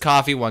spilled his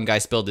coffee, one guy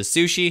spilled his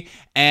sushi,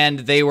 and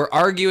they were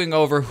arguing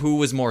over who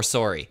was more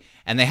sorry.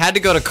 And they had to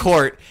go to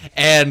court,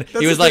 and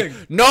he was like,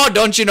 "No,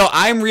 don't you know?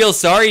 I'm real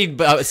sorry,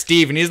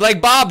 Steve." And he's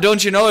like, "Bob,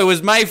 don't you know it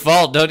was my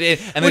fault?" And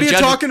What are you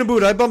talking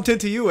about? I bumped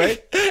into you, eh?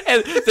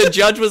 And the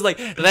judge was like,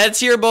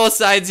 "Let's hear both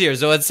sides here.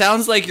 So it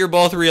sounds like you're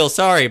both real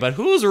sorry, but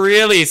who's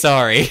really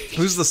sorry?"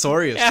 Who's the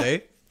sorriest,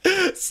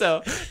 eh?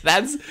 So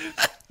that's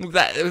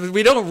that.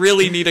 We don't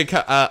really need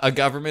a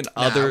government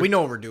We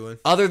know what we're doing.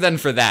 other than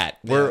for that.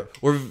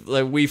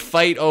 We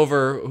fight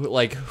over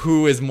like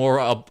who is more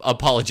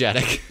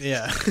apologetic.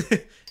 Yeah.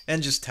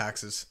 And just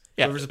taxes.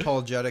 Yeah. Whoever's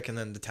apologetic, and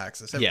then the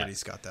taxes.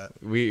 Everybody's got that.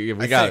 We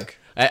I got. think.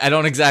 I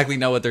don't exactly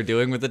know what they're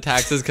doing with the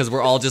taxes because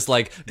we're all just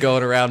like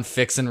going around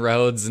fixing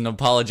roads and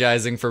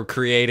apologizing for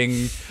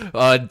creating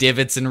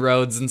divots in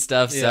roads and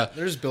stuff. Yeah, So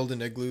they're just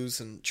building igloos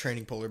and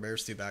training polar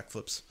bears to do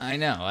backflips. I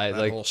know.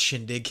 That whole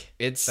shindig.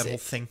 It's that whole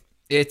thing.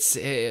 It's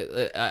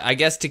I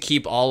guess to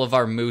keep all of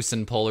our moose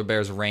and polar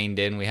bears reined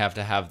in, we have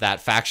to have that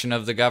faction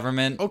of the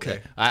government.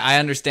 Okay. I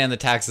understand the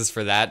taxes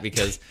for that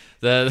because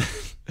the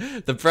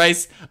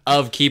price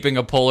of keeping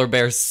a polar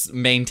bear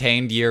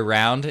maintained year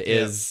round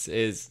is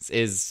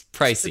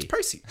pricey. It's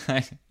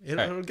pricey.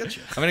 It'll get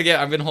you.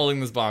 I've been holding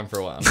this bong for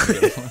a while.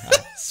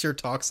 Sir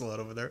talks a lot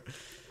over there.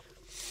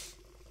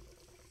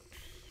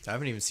 I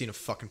haven't even seen a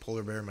fucking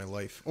polar bear in my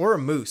life, or a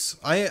moose.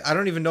 I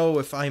don't even know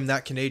if I'm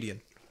that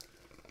Canadian.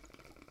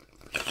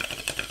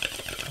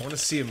 I want to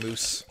see a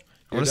moose.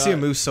 I want to see a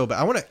moose so bad.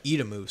 I want to eat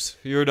a moose.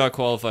 You're not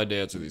qualified to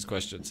answer these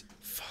questions.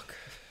 Fuck.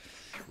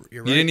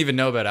 You're right. You didn't even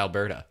know about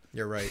Alberta.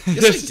 You're right.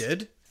 Yes, I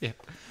did. Yeah.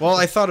 Well,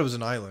 I thought it was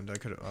an island.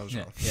 I was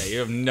wrong. Yeah, you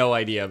have no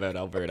idea about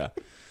Alberta.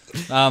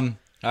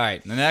 All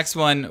right, the next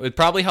one, it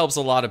probably helps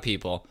a lot of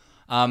people.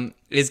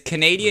 Is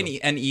Canadian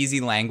an easy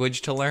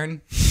language to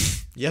learn?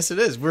 Yes, it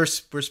is. We're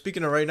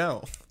speaking it right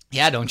now.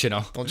 Yeah, don't you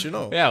know? Don't you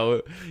know? Yeah,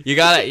 you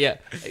got it. Yeah.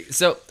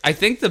 So I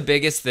think the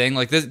biggest thing,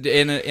 like this,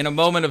 in a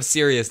moment of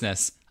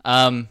seriousness,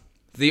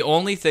 the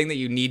only thing that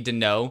you need to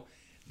know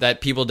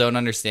that people don't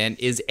understand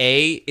is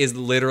is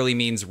literally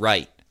means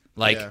right.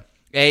 Like Yeah.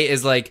 A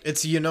is like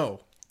It's you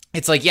know.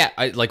 it's like yeah,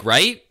 like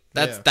right.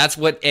 That's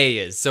what A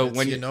is. So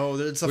when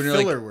it's a when you're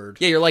filler like, word.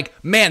 Yeah, you're like,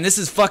 man, this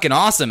is fucking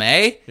awesome,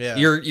 eh? Yeah.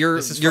 You're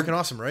This is fucking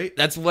awesome, right?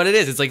 That's what it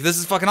is. It's like, this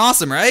is fucking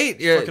awesome, right?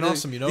 Fucking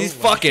awesome, These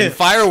fucking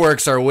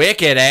fireworks are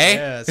wicked, eh?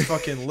 Yeah, it's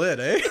fucking lit,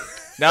 eh?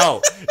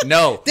 No.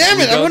 Damn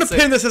it! I want to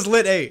pin this as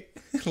lit A.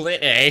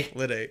 Lit A.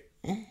 Lit A.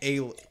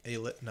 A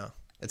lit. No,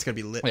 it's gonna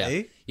be lit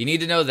A. You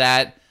need to know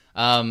that.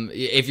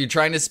 If you're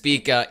trying to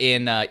speak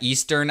in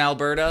eastern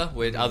Alberta,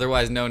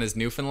 otherwise known as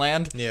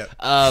Newfoundland,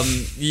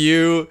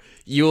 you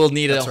will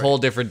need a whole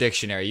different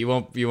dictionary. You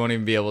won't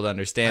even be able to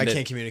understand it. I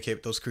can't communicate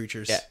with those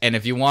creatures. Yeah, and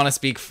if you want to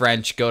speak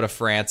French, go to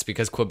France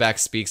because Quebec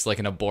speaks like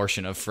an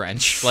abortion of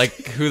French. Like,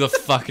 who the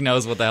fuck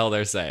knows what the hell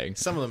they're saying?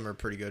 Some of them are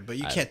pretty good, but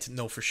you can't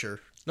know for sure.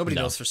 Nobody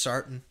knows for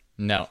certain.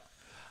 No.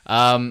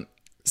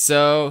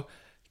 So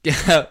this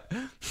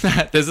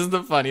is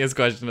the funniest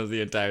question of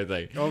the entire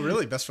thing. Oh,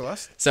 really? Best for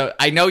last? So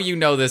I know you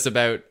know this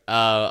about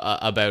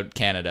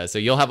Canada, so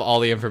you'll have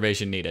all the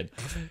information needed.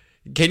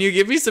 Can you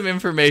give me some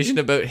information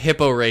about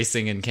hippo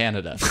racing in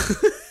Canada?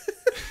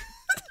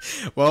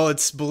 Well,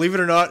 believe it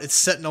or not, it's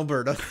set in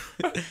Alberta.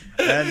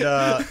 And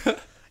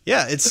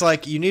yeah, it's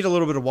like you need a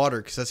little bit of water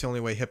because that's the only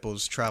way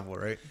hippos travel,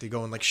 right? They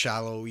go in like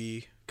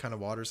shallowy kind of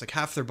waters, like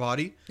half their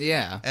body.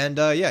 Yeah. And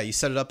you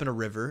set it up in a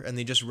river and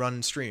they just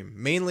run stream.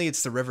 Mainly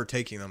it's the river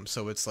taking them,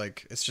 so it's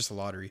just a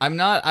lottery. I'm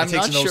not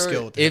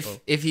sure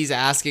if he's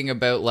asking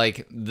about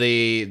like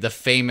the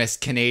famous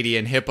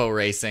Canadian hippo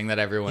racing that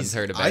everyone's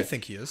heard about. I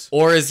think he is.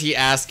 Or is he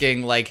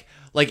asking like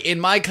in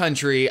my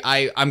country,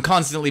 I'm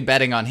constantly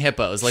betting on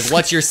hippos. Like,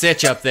 what's your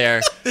sitch up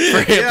there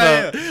for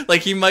hippo? Yeah.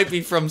 Like, he might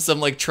be from some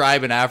like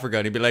tribe in Africa,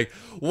 and he'd be like,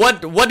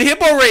 "What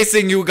hippo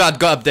racing you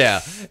got up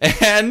there?"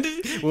 And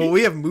well,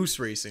 we have moose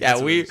racing.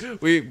 Yeah,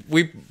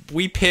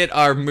 we pit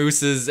our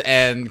mooses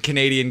and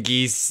Canadian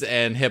geese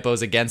and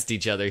hippos against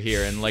each other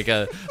here in like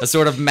a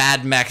sort of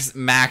Mad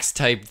Max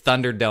type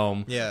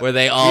Thunderdome, where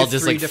they all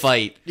just like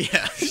fight.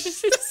 Yeah,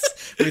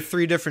 we have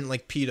 3 different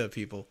like PETA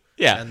people.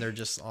 Yeah. And they're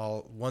just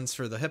one's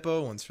for the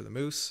hippo, one's for the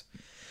moose.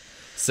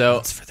 So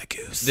one's for the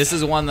goose. This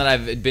is one that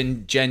I've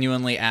been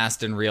genuinely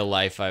asked in real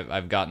life.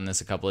 I've gotten this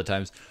a couple of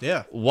times.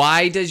 Yeah.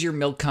 Why does your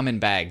milk come in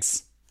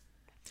bags?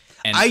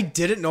 And I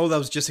didn't know that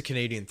was just a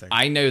Canadian thing.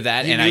 I know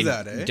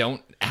that,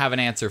 don't have an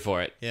answer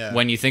for it. Yeah.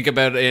 When you think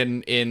about it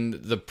in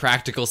the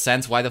practical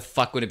sense, why the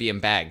fuck would it be in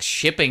bags?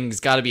 Shipping's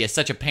got to be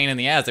such a pain in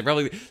the ass.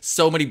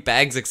 So many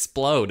bags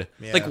explode.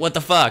 Yeah. Like, what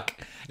the fuck?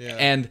 Yeah.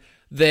 And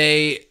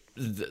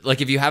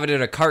like, if you have it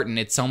in a carton,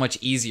 it's so much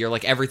easier.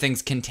 Like,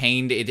 everything's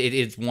contained.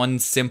 It's one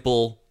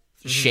simple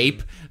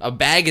shape. A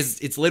bag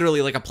it's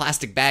literally like a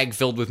plastic bag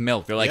filled with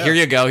milk. They're like, here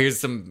you go. Here's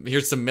some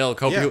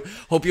milk.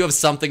 Hope you have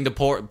something to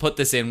put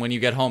this in when you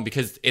get home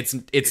because it's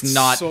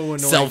not so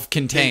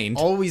self-contained.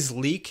 They always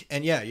leak,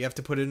 and you have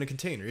to put it in a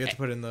container. You have to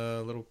put it in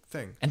the little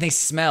thing. And they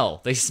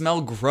smell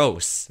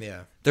gross.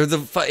 Yeah.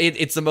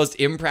 It's the most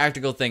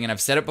impractical thing, and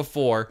I've said it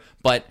before,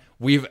 but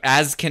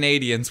as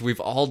Canadians,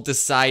 we've all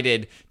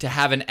decided to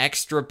have an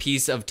extra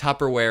piece of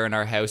Tupperware in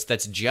our house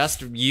that's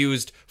just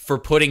used for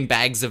putting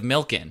bags of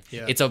milk in.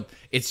 Yeah.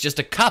 It's just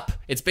a cup.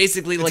 It's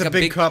basically like a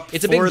big cup.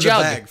 It's a big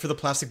jug for the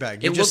plastic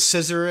bag. You just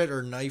scissor it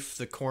or knife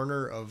the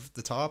corner of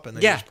the top, and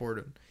then you just pour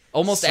it in.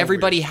 Almost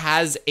everybody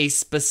has a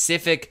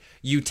specific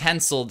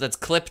utensil that's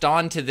clipped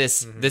onto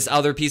this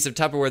other piece of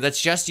Tupperware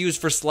that's just used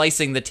for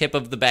slicing the tip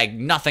of the bag,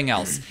 nothing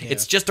else.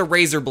 It's just a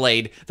razor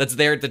blade that's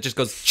there that just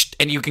goes,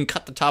 and you can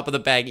cut the top of the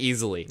bag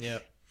easily. Yeah.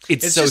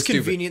 It's so just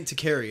stupid. Convenient to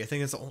carry. I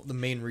think that's the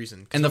main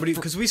reason.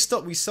 Because we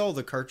sell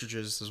the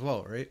cartridges as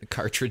well, right? The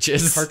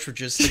cartridges. The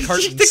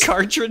cartons. The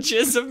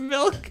cartridges of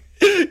milk.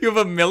 You have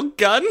a milk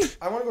gun?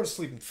 I want to go to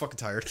sleep. I'm fucking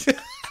tired.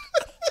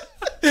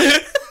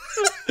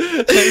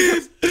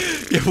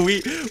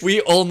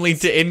 We only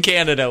in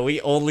Canada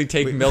we only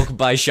take milk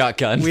by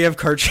shotgun. We have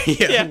cartridges.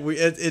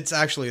 It's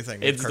actually a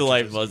thing. It's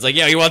delightful. It's like,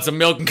 you want some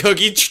milk and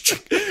cookie?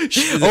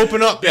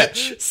 Open up,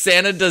 bitch.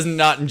 Santa does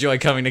not enjoy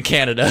coming to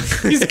Canada.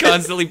 He's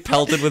constantly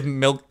pelted with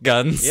milk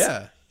guns.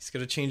 Yeah. He's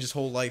gonna change his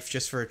whole life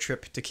just for a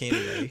trip to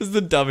Canada. This is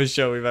the dumbest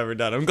show we've ever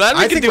done. I'm glad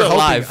we can do it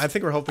live. I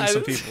think we're helping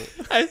some people.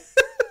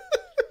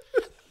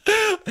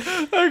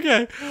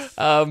 Okay.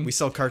 We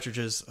sell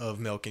cartridges of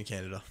milk in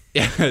Canada.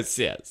 Yes.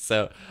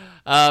 So,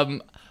 I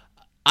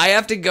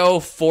have to go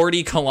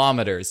 40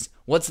 kilometers.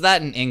 What's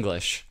that in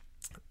English?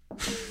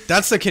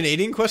 That's a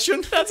Canadian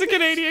question? That's a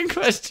Canadian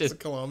question. It's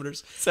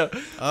kilometers. So,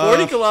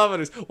 40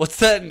 kilometers. What's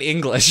that in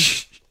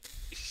English?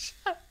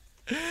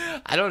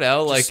 I don't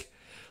know. Like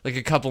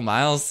a couple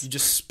miles. You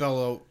just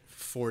spell out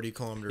 40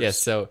 kilometers. Yes,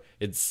 so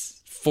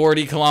it's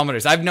 40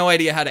 kilometers. I have no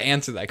idea how to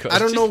answer that question. I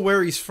don't know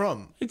where he's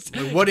from.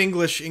 Like, what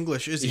English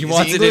is he? He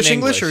wants it in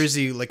English. Or is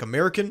he like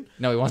American?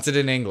 No, he wants it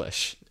in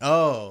English.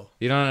 Oh.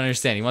 You don't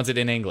understand. He wants it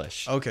in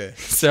English. Okay.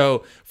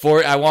 So,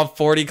 I want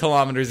 40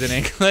 kilometers in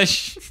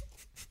English.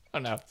 Oh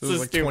no, this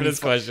is the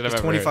stupidest question I've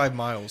ever 25 heard.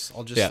 miles.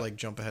 I'll just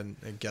jump ahead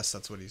and guess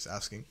that's what he's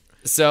asking.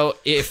 So,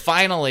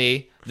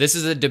 finally, this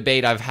is a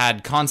debate I've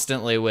had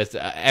constantly with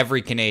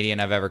every Canadian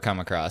I've ever come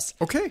across.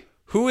 Okay.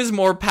 Who is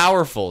more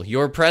powerful,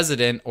 your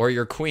president or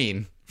your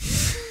queen?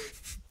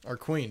 Our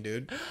queen,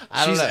 dude.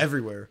 I don't She's know.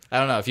 everywhere. I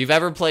don't know. If you've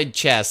ever played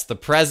chess, the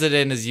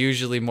president is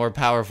usually more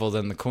powerful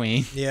than the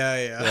queen.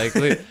 Yeah. Like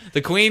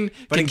the queen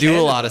But can in do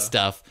a lot Canada- of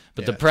stuff,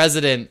 but the Yeah.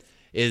 president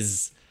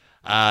is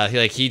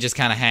he just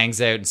kind of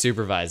hangs out and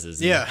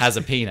supervises. And Yeah. has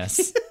a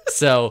penis,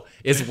 so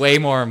it's way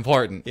more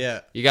important. Yeah.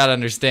 You got to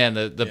understand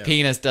that the Yeah.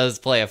 penis does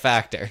play a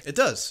factor. It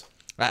does.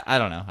 I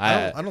don't know.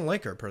 I don't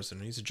like our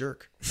president. He's a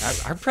jerk.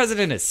 Our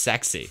president is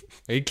sexy.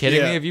 Are you kidding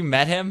Yeah. me? Have you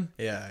met him?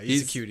 Yeah,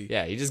 he's a cutie.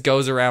 Yeah, he just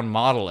goes around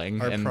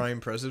modeling. Our and, prime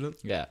president.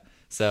 Yeah.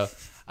 So,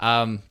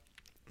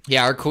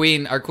 yeah, our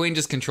queen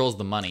just controls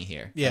the money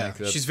here. Yeah, Like,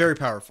 that's- she's very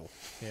powerful.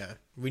 Yeah,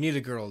 we need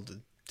a girl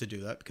to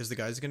do that because the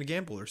guy's gonna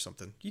gamble or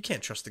something. You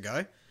can't trust the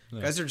guy.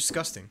 Guys are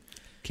disgusting.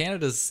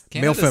 Canada's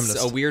feminist.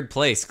 a weird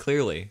place,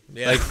 clearly.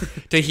 Yeah.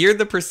 Like to hear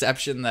the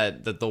perception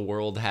that the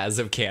world has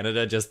of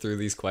Canada just through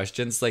these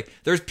questions, like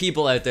there's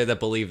people out there that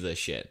believe this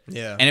shit.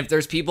 Yeah. And if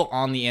there's people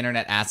on the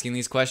internet asking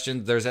these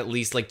questions, there's at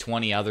least like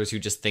 20 others who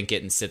just think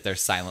it and sit there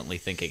silently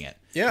thinking it.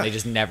 Yeah. They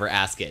just never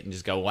ask it and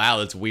just go,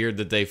 "Wow, it's weird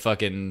that they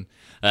fucking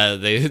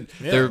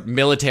their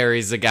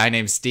military's a guy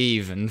named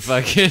Steve and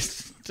fucking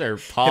or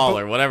Paul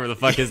or whatever the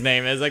fuck his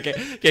name is. I can't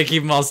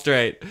keep them all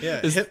straight."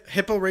 Yeah,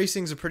 hippo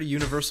racing's a pretty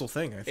universal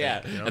thing. I think.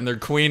 Yeah, you know? and their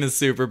queen is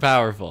super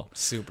powerful.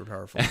 super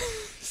powerful.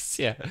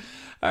 Yeah.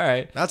 All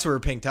right. That's what we're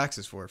paying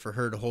taxes for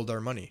her to hold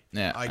our money.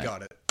 Yeah, I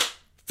got it.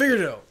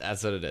 Figured it out.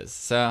 That's what it is.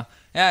 So,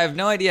 yeah, I have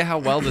no idea how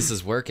well this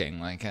is working.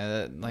 Like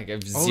I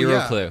have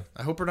zero clue.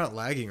 I hope we're not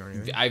lagging or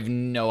anything. I have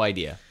no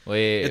idea.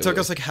 It took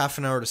us like half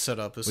an hour to set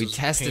up. We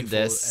tested painful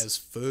this. as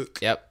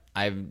fuck. Yep.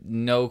 I have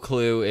no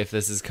clue if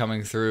this is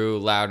coming through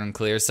loud and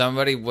clear.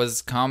 Somebody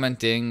was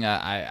commenting.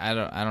 I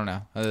don't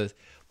know.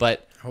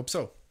 But I hope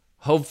so.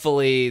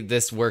 hopefully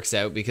this works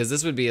out because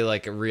this would be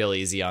like real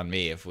easy on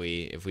me if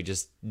we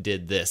just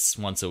did this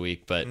once a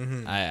week. But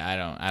I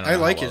don't. I know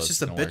like how it. well It's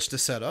just a gonna bitch work. to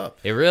set up.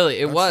 It really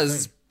That's the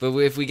was. thing. But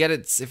if we get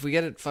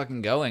it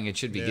fucking going, it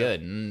should be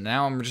good. And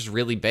now I'm just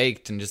really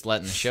baked and just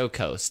letting the show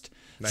coast.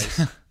 Nice.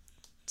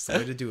 It's the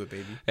way to do it,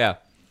 baby. Yeah.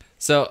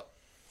 So,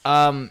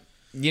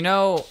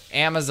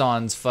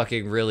 Amazon's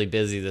fucking really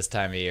busy this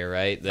time of year,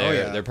 right?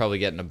 They're probably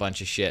getting a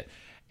bunch of shit.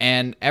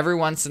 And every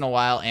once in a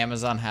while,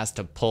 Amazon has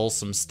to pull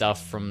some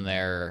stuff from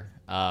their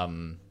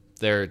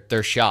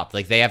shop.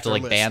 Like they have to Their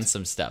like list. ban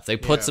some stuff. They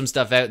put Yeah. some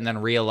stuff out and then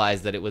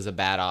realize that it was a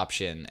bad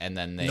option, and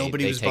then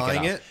Nobody they was take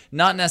buying it off. it?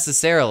 Not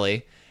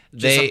necessarily.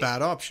 Just a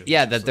bad option.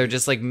 Yeah, that they're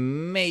just like,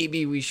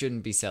 maybe we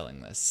shouldn't be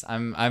selling this.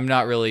 I'm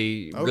not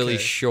really Okay.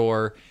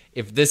 sure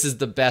if this is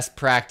the best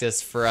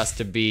practice for us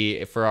to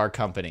be for our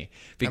company,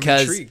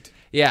 because intrigued.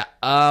 yeah,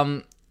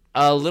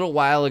 a little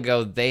while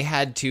ago they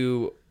had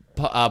to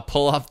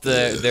pull off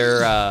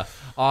their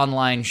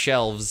online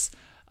shelves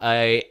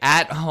a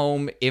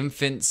at-home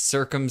infant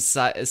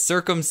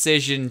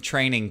circumcision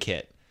training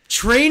kit.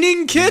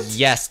 Training kit?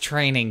 Yes,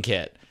 training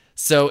kit.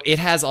 So it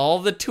has all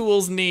the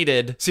tools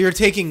needed. So you're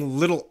taking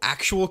little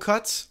actual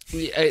cuts?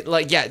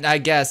 I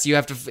guess you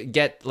have to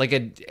get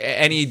like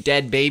any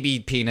dead baby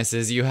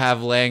penises you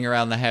have laying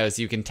around the house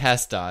you can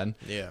test on.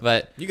 Yeah.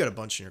 But You got a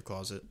bunch in your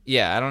closet.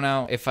 yeah, I don't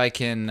know if I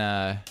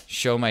can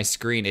show my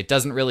screen. It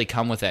doesn't really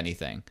come with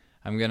anything.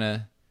 I'm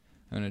gonna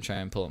try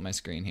and pull up my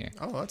screen here.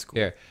 Oh, that's cool.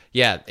 Here,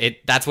 yeah,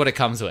 that's what it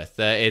comes with.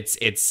 It's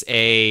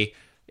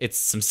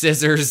some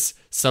scissors,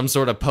 some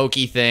sort of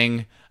pokey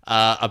thing,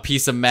 a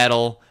piece of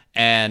metal,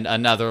 and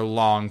another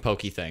long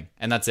pokey thing,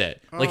 and that's it.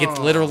 Like it's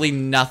literally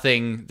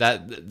nothing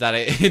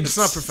it's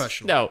not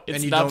professional. No, it's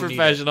And you not don't need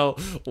professional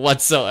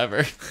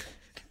whatsoever.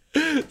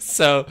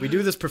 So We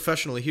do this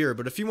professionally here,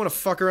 but if you want to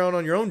fuck around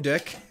on your own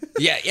dick,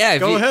 yeah,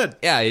 Go ahead.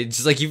 Yeah, it's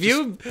just like if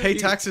you pay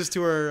taxes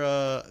to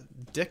our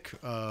dick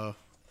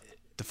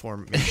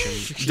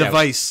deformation Yeah.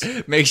 device.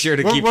 make sure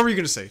to keep. What were you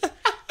gonna say?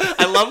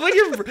 I love when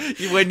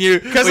you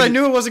Because I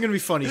knew it wasn't gonna be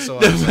funny. So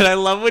I was But I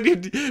love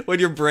when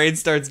your brain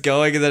starts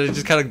going and then it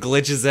just kind of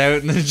glitches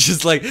out and then it's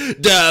just like,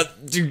 duh,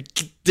 dude.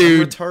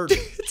 I'm retarded.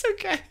 It's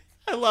okay.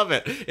 I love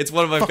it. It's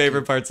one of my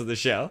favorite parts of the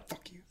show.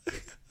 Fuck you.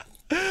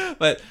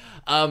 But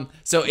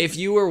so if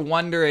you were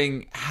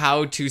wondering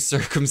how to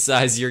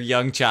circumcise your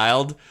young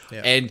child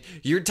and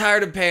you're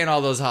tired of paying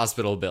all those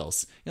hospital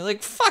bills, you're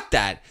like, fuck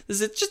that.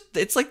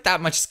 It's like that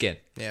much skin.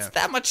 Yeah. It's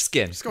that much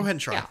skin. Just go ahead and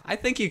try. Yeah, I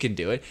think you can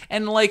do it.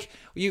 And like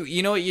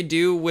you know what you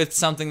do with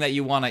something that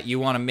you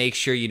wanna make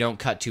sure you don't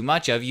cut too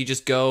much of. You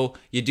just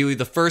you do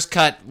the first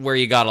cut where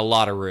you got a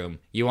lot of room.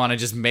 You want to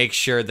just make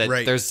sure that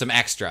Right. there's some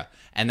extra.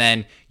 And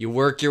then you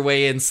work your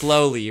way in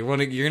slowly. You're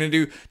gonna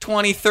do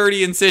 20,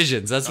 30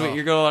 incisions. That's what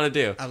you're gonna want to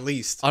do. At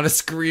least. On a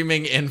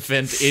screaming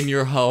infant in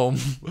your home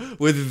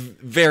with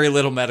very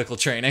little medical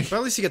training. But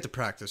at least you get to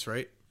practice,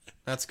 right?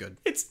 That's good.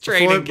 It's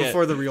training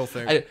before the real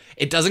thing.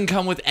 It doesn't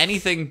come with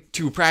anything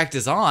to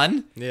practice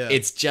on. Yeah.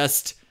 It's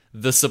just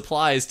the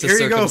supplies to Here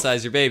you go.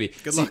 circumcise your baby.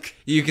 Good So luck.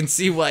 You can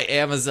see why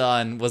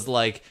Amazon was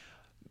like,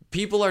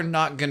 people are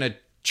not gonna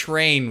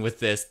train with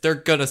this. They're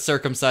gonna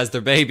circumcise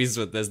their babies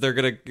with this. They're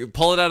gonna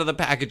pull it out of the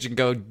package and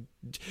go,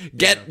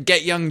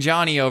 get young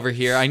Johnny over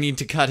here. I need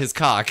to cut his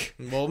cock.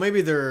 Well,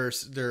 maybe they're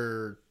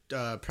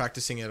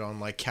practicing it on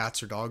like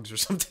cats or dogs or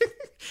something.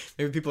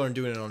 Maybe people aren't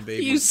doing it on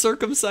babies. You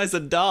circumcise a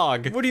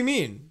dog. What do you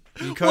mean?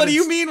 What do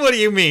you mean? What do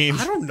you mean?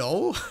 I don't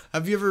know.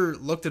 Have you ever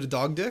looked at a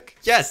dog dick?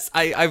 Yes,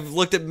 I've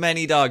looked at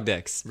many dog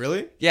dicks.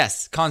 Really?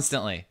 Yes,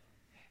 constantly.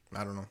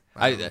 I don't know.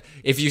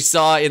 If you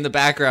saw in the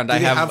background, I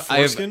have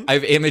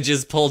have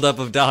images pulled up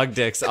of dog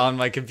dicks on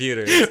my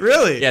computer.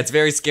 Really? Yeah, it's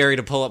very scary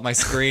to pull up my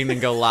screen and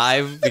go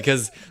live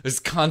because there's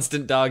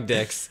constant dog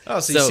dicks.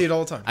 Oh, so you see it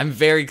all the time. I'm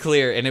very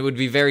clear, and it would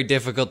be very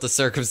difficult to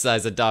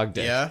circumcise a dog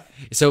dick. Yeah.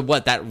 So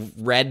what? That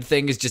red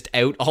thing is just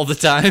out all the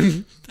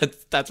time.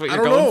 That's what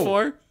you're going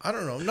for? I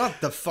don't know.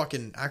 Not the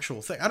fucking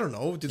actual thing. I don't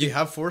know. Did you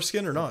have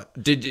foreskin or not?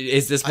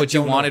 Is this what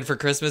you wanted for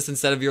Christmas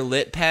instead of your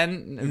lit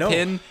pen? No.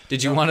 Pin?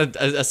 Did you want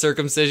a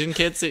circumcision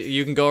kit so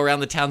you can go around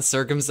the town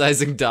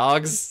circumcising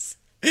dogs?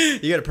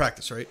 You got to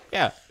practice, right?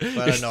 Yeah.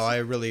 But no, I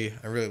really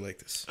like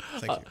this.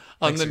 Thank you.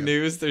 On the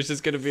news, there's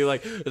just going to be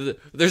like,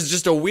 there's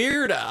just a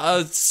weird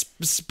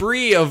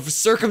spree of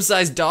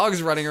circumcised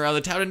dogs running around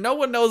the town, and no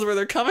one knows where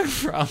they're coming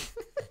from.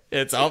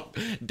 It's up.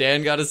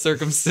 Dan got a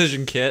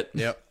circumcision kit.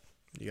 Yep.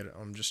 You got it.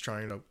 I'm just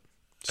trying it out.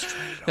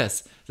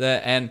 Yes.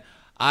 How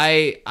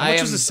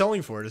much is it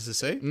selling for? Does it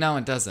say? No,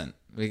 it doesn't.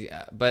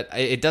 But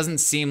it doesn't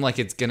seem like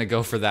it's gonna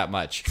go for that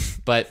much.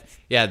 But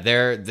yeah,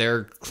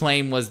 their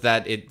claim was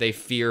that they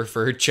fear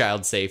for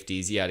child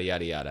safeties, yada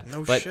yada yada.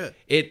 No but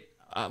shit.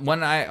 I'm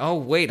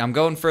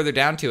going further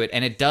down to it,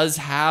 and it does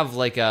have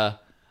like a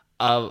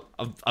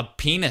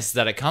penis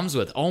that it comes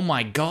with. Oh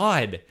my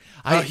god.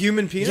 A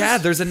human penis? Yeah,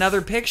 there's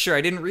another picture.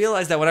 I didn't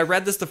realize that when I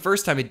read this the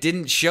first time. It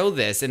didn't show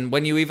this, and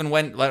when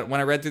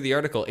I read through the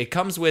article, it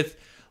comes with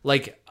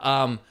like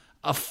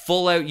a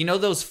full out, you know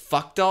those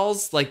fuck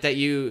dolls like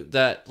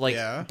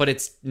yeah. But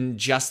it's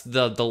just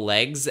the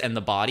legs and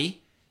the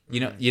body.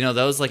 You know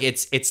those, like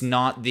it's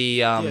not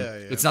the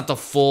it's not the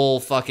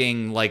full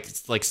fucking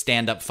like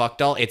stand up fuck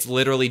doll. It's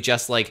literally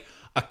just like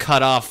a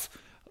cut off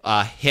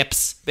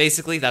hips,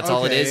 basically. That's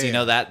all it is. Yeah, you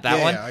know that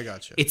one. Yeah, I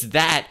got you. It's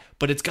that,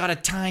 but it's got a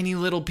tiny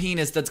little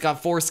penis that's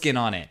got foreskin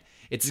on it.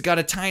 It's got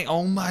a tiny.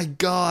 Oh my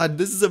god,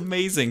 this is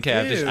amazing. Okay,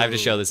 I have to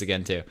show this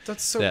again too.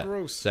 That's so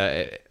gross.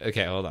 So,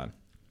 okay, hold on.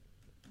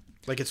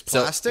 Like it's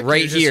plastic? So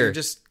right here. You're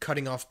just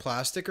cutting off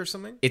plastic or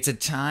something? It's a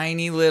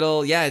tiny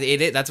little,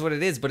 that's what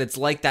it is, but it's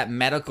like that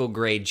medical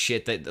grade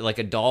shit that like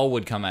a doll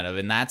would come out of,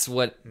 and that's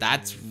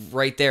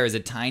right there is a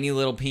tiny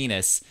little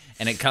penis,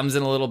 and it comes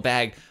in a little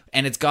bag,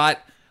 and it's got,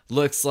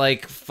 looks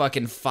like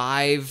fucking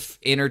 5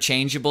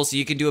 interchangeable, so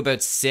you can do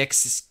about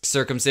 6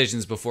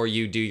 circumcisions before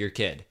you do your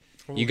kid.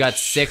 You got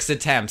 6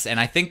 attempts, and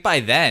I think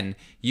by then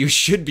you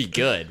should be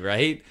good,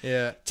 right?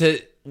 Yeah.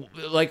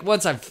 Like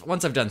once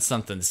I've done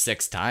something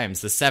 6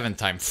 times, the 7th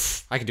time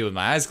I can do it with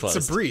my eyes closed.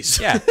 It's a breeze.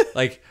 Yeah,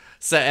 like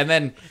so, and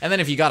then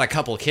if you got a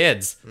couple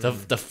kids, the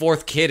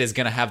 4th kid is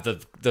gonna have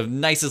the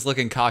nicest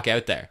looking cock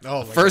out there.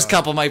 Oh, my first God.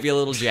 couple might be a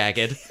little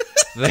jagged.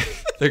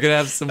 They're gonna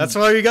have some. That's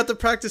why you got the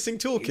practicing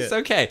toolkit. It's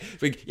okay,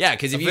 yeah,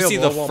 because if you see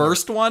the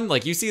first one,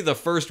 like you see the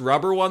first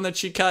rubber one that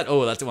she cut,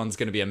 oh, that one's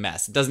gonna be a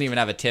mess. It doesn't even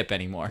have a tip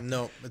anmoore.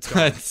 No, it's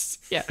gone.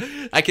 Yeah,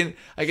 I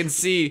can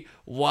see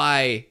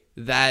why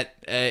that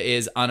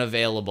is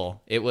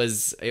unavailable. It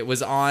was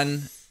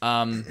on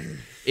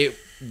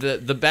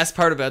the best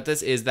part about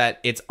this is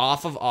that it's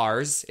off of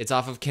ours. It's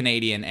off of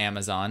Canadian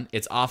Amazon.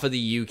 It's off of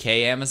the UK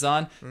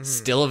Amazon.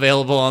 Still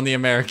available on the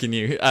American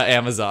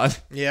Amazon.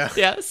 Yeah.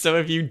 Yeah. So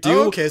if you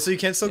do, okay, so you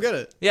can still get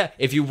it. Yeah.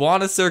 If you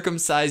want to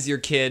circumcise your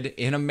kid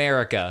in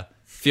America,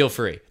 feel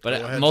free.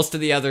 But most of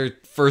the other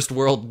first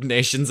world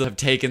nations have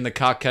taken the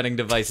cock cutting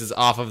devices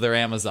off of their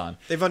Amazon.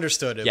 They've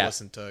understood it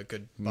wasn't a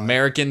good buy.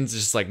 Americans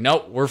just like,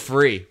 nope, we're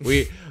free.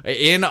 We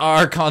in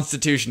our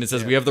constitution it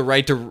says we have the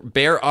right to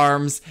bear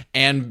arms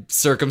and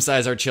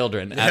circumcise our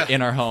children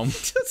in our home.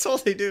 That's all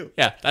they do.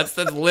 Yeah, that's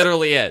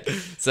literally it.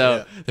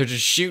 So they're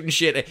just shooting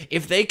shit.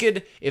 If they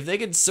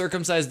could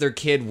circumcise their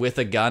kid with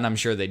a gun, I'm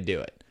sure they'd do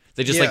it.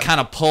 They just like kind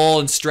of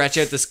pull and stretch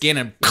out the skin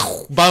and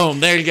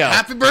boom, there you go.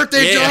 Happy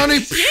birthday, Johnny.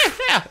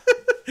 Yeah.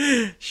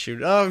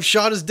 Shoot. Oh,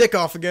 shot his dick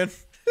off again.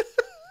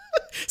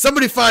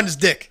 Somebody find his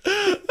dick.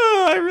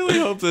 Oh, I really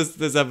hope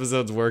this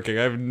episode's working.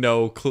 I have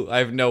no clue. I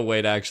have no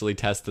way to actually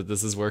test that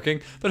this is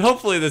working. But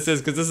hopefully this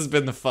is, because this has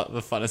been the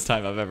funnest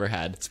time I've ever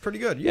had. It's pretty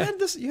good. You had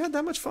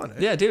that much fun. Eh?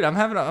 Yeah, dude, I'm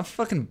having a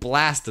fucking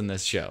blast in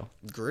this show.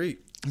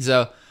 Great.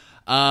 So,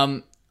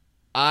 I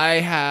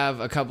have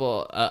a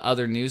couple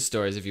other news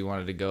stories if you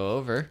wanted to go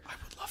over. I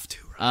would love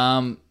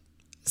to.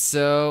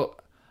 So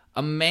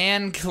a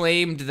man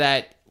claimed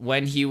that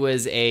when he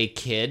was a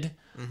kid,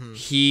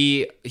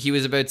 he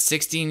was about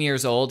 16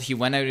 years old. He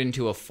went out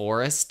into a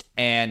forest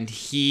and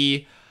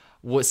he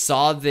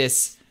saw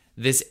this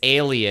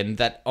alien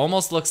that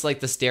almost looks like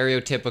the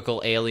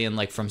stereotypical alien,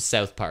 like from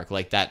South Park,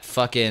 like that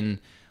fucking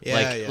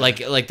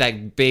like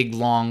that big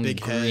long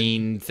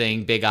green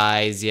thing, big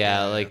eyes,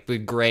 like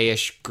big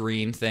grayish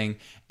green thing.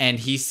 And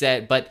he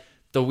said, but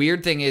the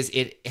weird thing is,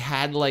 it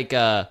had like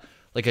a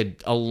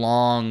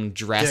long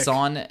dress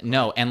on,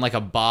 and like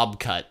a bob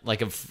cut,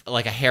 like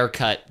a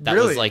haircut that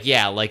was like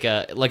like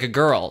a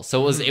girl.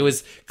 So it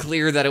was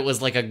clear that it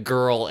was like a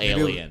girl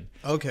alien.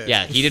 Okay.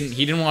 Yeah, he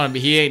didn't want to be.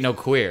 He ain't no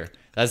queer.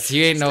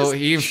 He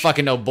ain't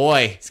fucking no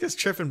boy. This guy's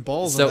tripping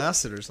balls on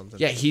acid or something.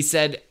 Yeah, he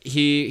said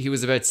he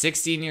was about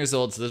 16 years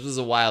old, so this was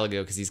a while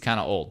ago because he's kind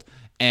of old.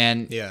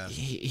 And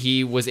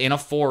he was in a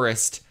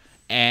forest,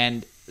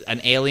 and an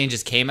alien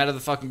just came out of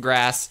the fucking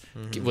grass,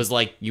 was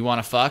like, "You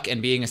want to fuck?"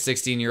 And being a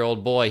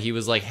 16-year-old boy, he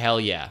was like, "Hell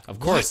yeah, of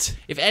course."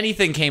 If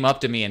anything came up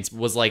to me and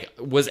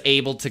was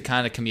able to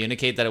kind of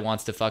communicate that it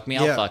wants to fuck me,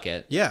 I'll fuck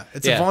it. Yeah,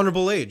 it's a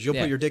vulnerable age. You'll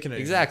put your dick in it.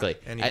 Exactly.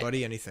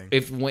 Anybody, anything.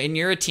 When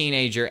you're a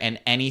teenager and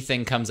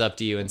anything comes up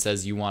to you and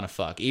says you want to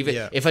fuck,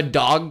 even if a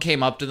dog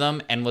came up to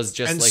them and was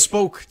just like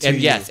spoke to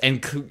you,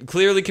 and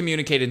clearly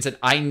communicated and said,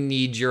 "I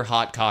need your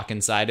hot cock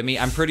inside of me,"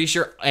 I'm pretty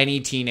sure any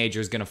teenager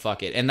is gonna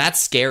fuck it, and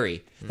that's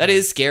scary. That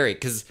is scary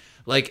because,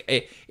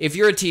 like, if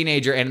you're a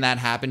teenager and that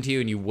happened to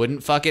you and you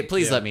wouldn't fuck it,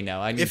 please let me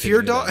know. If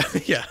your dog,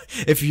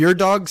 if your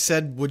dog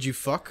said, "Would you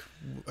fuck?"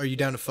 Are you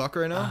down to fuck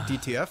right now?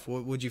 DTF?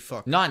 What would you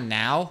fuck? Not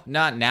now.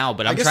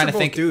 But I'm trying to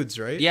think. Dudes,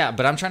 right? Yeah,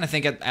 but I'm trying to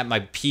think at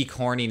my peak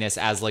horniness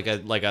as like a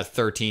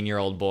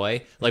 13-year-old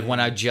boy, like when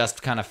I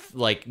just kind of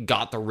like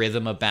got the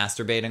rhythm of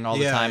masturbating all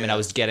the time, and I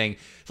was getting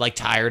like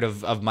tired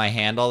of my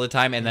hand all the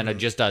time, and then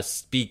just a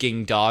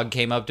speaking dog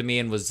came up to me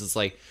and was just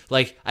like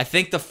I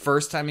think the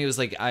first time he was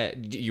like,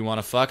 "You want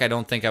to fuck?" I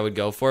don't think I would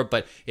go for it,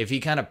 but if he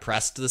kind of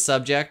pressed the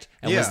subject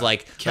and was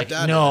like,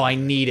 "No, I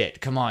need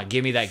it. Come on,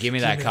 give me that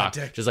cock,"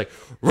 just like,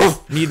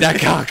 "Need that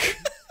cock."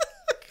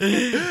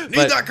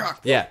 That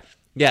cock. Yeah.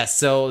 Yeah,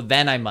 so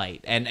then I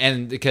might.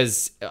 And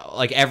because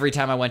like every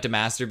time I went to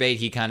masturbate,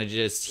 he kind of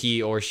just,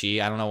 he or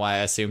she, I don't know why I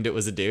assumed it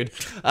was a dude.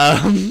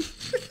 No,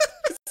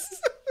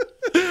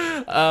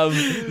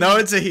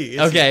 it's a he.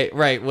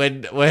 Right.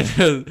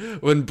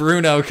 When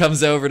Bruno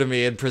comes over to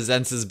me and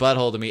presents his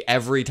butthole to me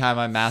every time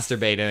I'm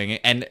masturbating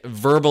and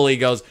verbally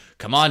goes,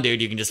 "Come on,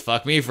 dude, you can just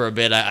fuck me for a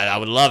bit. I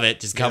would love it.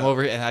 Just come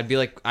over." And I'd be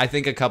like, I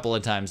think a couple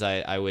of times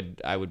I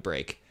would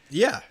break.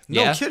 Yeah,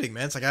 no kidding,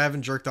 man. It's like I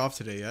haven't jerked off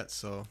today yet,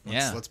 so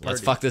let's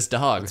fuck this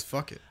dog. Let's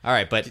fuck it. All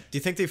right, but do you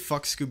think they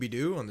fuck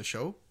Scooby-Doo on the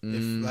show?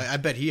 I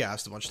bet he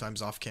asked a bunch of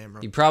times off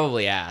camera. He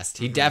probably asked.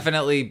 He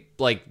definitely,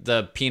 like,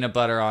 the peanut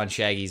butter on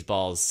Shaggy's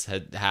balls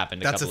had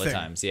happened a couple of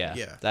times. Yeah,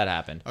 that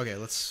happened.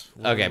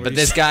 Okay, but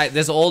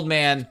this old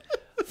man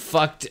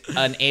fucked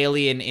an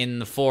alien in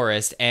the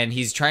forest, and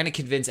he's trying to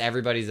convince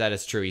everybody that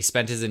it's true. He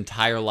spent his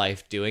entire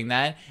life doing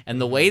that, and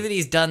the way that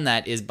he's done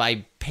that is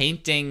by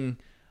painting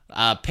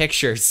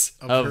pictures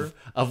of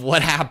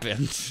what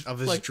happened, of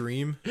his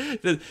dream.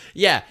 And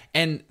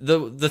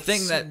the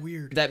thing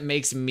weird. that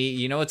makes me,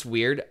 you know, it's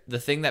weird. The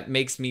thing that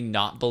makes me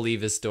not believe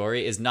his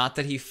story is not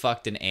that he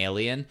fucked an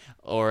alien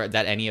or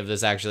that any of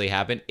this actually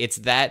happened. It's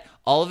that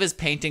all of his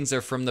paintings are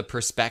from the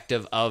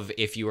perspective of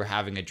if you were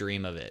having a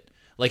dream of it.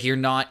 Like, you're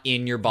not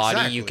in your body.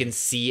 Exactly. You can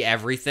see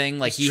everything.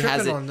 Like, he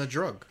has it on the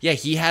drug. Yeah,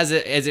 he has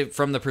it as it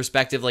from the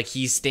perspective like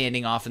he's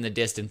standing off in the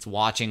distance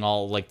watching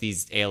all like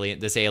this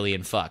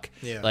alien fuck.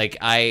 Yeah. Like,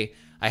 I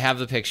have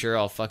the picture.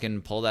 I'll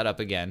fucking pull that up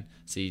again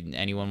so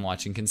anyone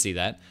watching can see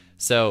that.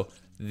 So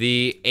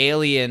the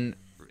alien,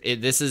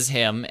 this is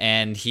him,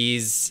 and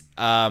he's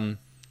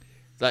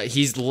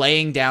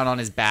laying down on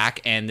his back,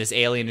 and this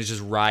alien is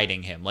just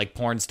riding him, like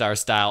porn star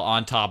style,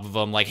 on top of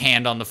him, like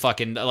hand on the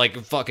fucking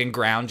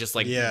ground, just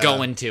like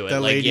going to it.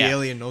 That lady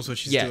alien knows what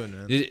she's doing,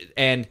 man.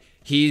 And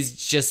he's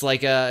just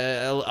like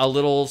a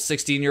little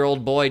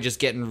 16-year-old boy just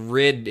getting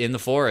rid in the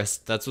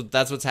forest. That's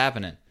what's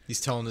happening. He's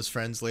telling his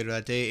friends later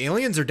that day,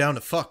 aliens are down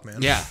to fuck,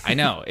 man. Yeah, I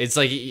know. It's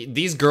like,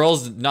 these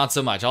girls, not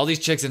so much. All these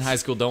chicks in high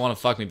school don't want to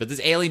fuck me, but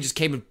this alien just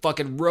came and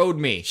fucking rode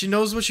me. She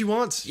knows what she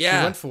wants. Yeah.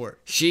 She went for it.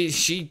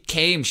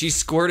 She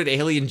squirted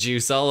alien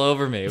juice all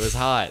over me. It was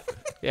hot.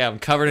 Yeah, I'm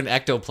covered in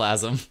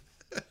ectoplasm.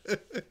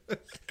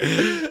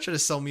 Try to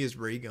sell me his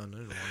ray gun. I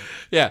don't want it.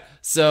 Yeah.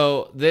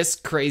 So this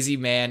crazy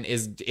man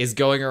is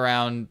going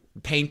around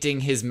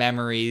painting his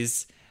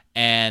memories,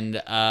 and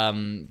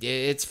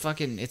it's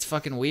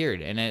fucking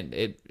weird.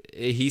 And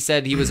he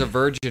said he was a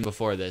virgin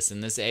before this,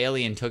 and this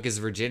alien took his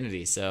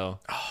virginity. So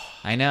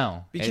I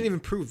know. You can't even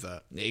prove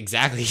that.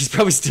 Exactly. He's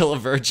probably still a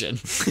virgin.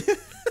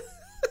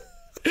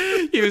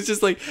 He was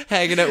just like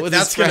hanging out with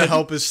his friend. That's gonna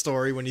help his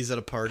story when he's at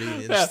a party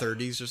in his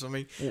 30s or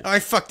something. I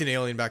fucked an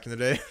alien back in the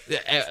day.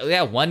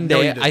 Yeah, one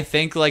day, I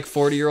think like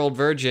 40-year-old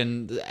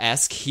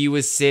virgin-esque, he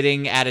was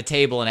sitting at a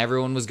table and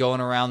everyone was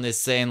going around this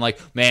saying like,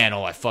 "Man,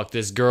 I fucked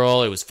this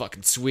girl. It was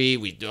fucking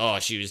sweet.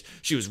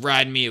 She was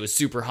riding me. It was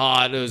super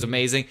hot. It was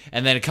amazing."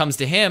 And then it comes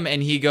to him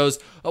and he goes,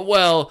 "Oh,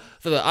 well,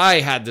 I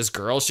had this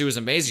girl. She was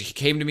amazing. She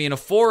came to me in a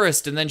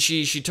forest, and then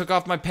she took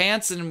off my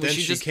pants, and then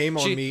she came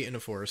on me in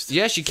a forest."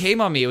 Yeah, she came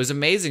on me. It was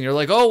amazing. You're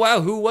like, "Oh wow,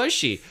 who was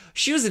she?"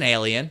 She was an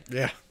alien.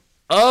 Yeah.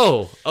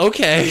 Oh,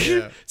 okay.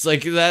 Yeah. It's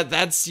like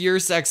that's your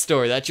sex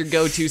story. That's your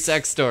go-to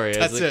sex story.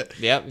 That's like, it.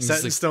 Yep.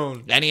 Set in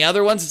stone. Any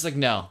other ones? It's like,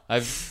 no.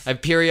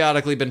 I've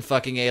periodically been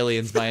fucking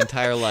aliens my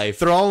entire life.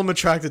 They're all I'm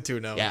attracted to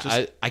now.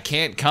 Yeah, I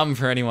can't come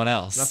for anyone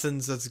else.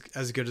 Nothing's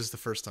as good as the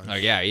first time. Oh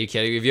yeah, are you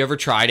kidding? Have you ever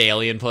tried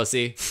alien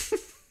pussy?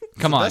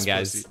 Come on,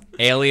 guys. Pussy.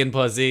 Alien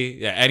pussy.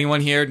 Yeah. Anyone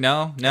here?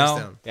 No.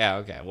 Yeah.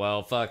 Okay.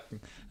 Well, fuck.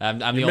 I'm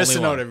the only one.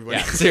 Missing out, everybody.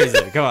 Yeah.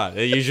 Seriously, come on.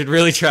 You should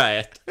really try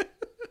it.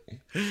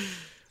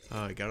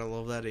 Oh, you gotta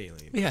love that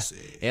alien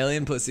pussy.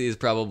 Alien pussy is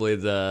probably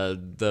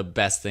the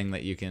best thing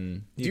that you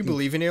can. Do you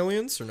believe in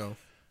aliens or no?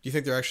 Do you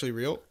think they're actually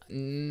real?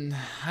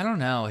 I don't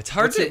know. It's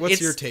hard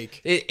What's your take?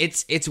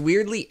 It's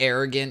weirdly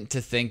arrogant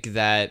to think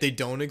that they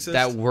don't exist.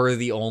 That we're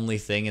the only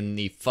thing in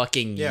the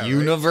fucking right?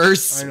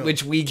 universe,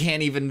 which we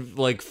can't even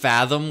like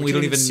fathom. We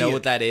don't even know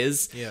what that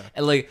is. Yeah,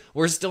 and like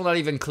we're still not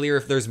even clear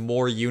if there's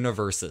more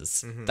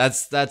universes. Mm-hmm.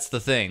 That's the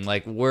thing.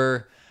 Like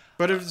we're.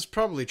 But it's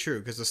probably true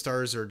because the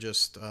stars are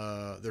just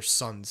they're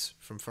suns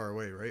from far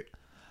away, right?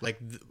 Like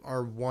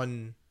our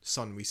one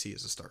sun we see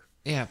is a star.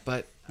 Yeah,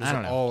 but there's I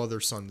don't know. All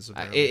other suns.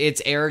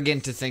 It's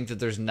arrogant to think that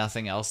there's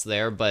nothing else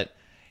there, but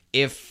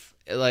if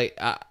like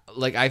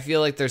I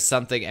feel like there's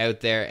something out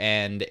there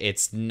and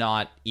it's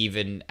not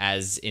even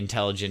as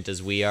intelligent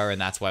as we are,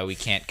 and that's why we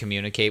can't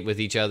communicate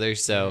with each other.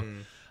 So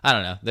I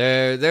don't know.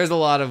 There's a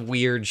lot of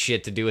weird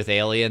shit to do with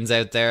aliens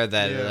out there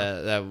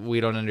that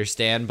we don't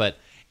understand, but.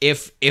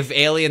 If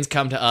aliens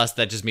come to us,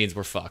 that just means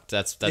we're fucked.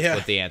 That's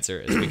what the answer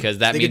is, because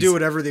that means they can do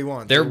whatever they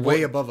want. They're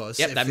way above us.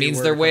 Yep, that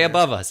means they're way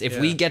above us. If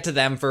we get to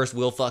them first,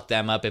 we'll fuck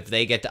them up. If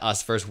they get to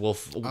us first, we'll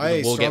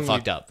get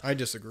fucked up. I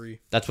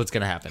disagree. That's what's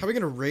gonna happen. How are we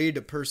gonna raid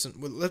a person?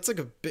 Well, that's like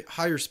a bit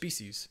higher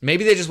species.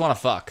 Maybe they just want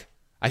to fuck.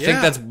 I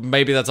think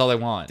that's all they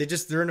want.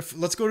 They're in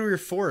let's go to your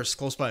forest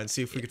close by and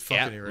see if we could fuck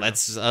any right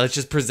let's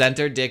just present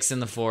our dicks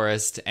in the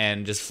forest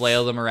and just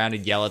flail them around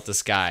and yell at the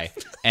sky.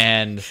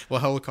 And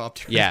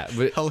helicopter. Yeah,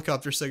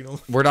 helicopter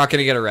signal. We're not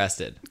gonna get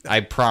arrested.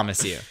 I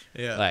promise you.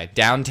 Yeah. Like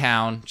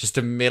downtown, just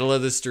the middle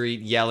of the street,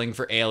 yelling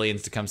for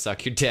aliens to come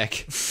suck your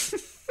dick.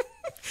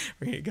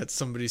 We're gonna get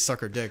somebody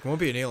suck our dick.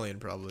 Won't be an alien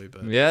probably,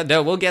 but yeah,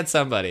 no, we'll get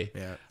somebody.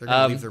 Yeah, they're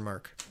gonna leave their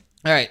mark.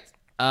 All right.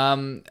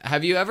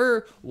 Have you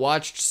ever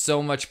watched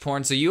so much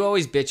porn? So you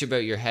always bitch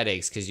about your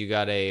headaches because you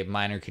got a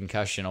minor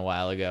concussion a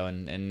while ago,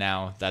 and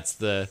now that's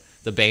the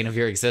bane of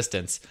your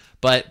existence.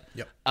 But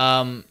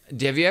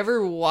have you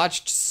ever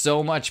watched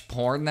so much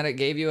porn that it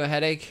gave you a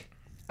headache?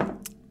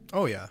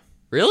 Oh yeah.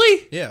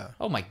 Really? Yeah.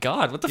 Oh my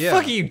god, what the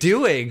fuck are you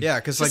doing? Yeah,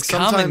 because like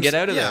sometimes come and get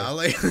out of there.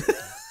 Like.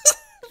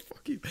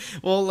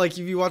 Well, like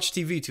if you watch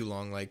TV too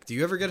long, like, do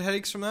you ever get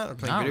headaches from that? Or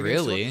playing Not video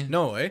really. Games?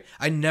 No,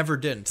 I never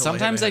did. Until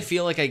sometimes I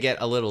feel like I get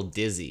a little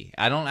dizzy.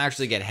 I don't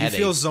actually get headaches.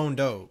 You feel zoned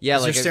out. Yeah,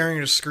 like you're staring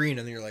at a screen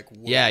and you're like,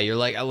 whoa. Yeah, you're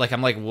like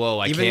I'm like, whoa,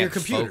 I Even can't your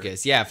computer.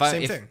 focus. Yeah,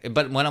 Same thing.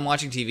 But when I'm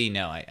watching TV,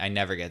 no, I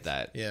never get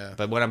that. Yeah.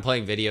 But when I'm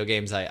playing video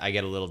games, I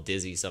get a little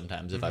dizzy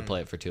sometimes if I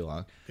play it for too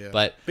long. Yeah.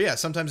 But yeah,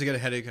 sometimes I get a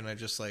headache and I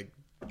just like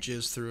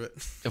jizz through it.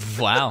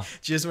 Wow.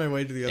 Jizz my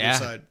way to the other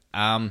side.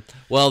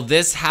 Well,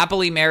 this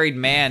happily married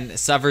man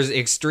suffers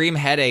extreme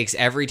headaches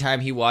every time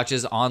he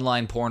watches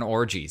online porn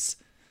orgies.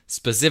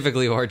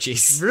 Specifically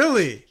orgies.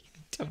 Really?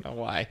 Don't know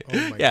why.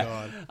 Oh my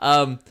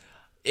god.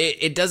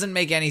 It doesn't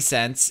make any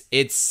sense.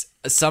 It's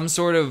some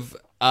sort of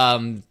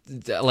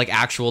like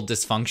actual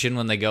dysfunction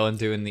when they go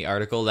into in the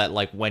article that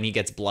like when he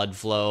gets blood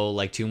flow,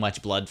 like too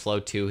much blood flow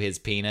to his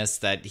penis,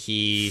 that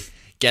he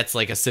gets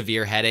like a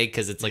severe headache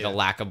because it's like a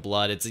lack of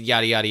blood. It's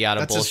yada yada yada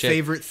That's bullshit. His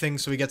favorite thing,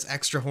 so he gets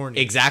extra horny.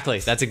 Exactly.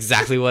 That's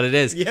exactly what it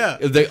is. Yeah.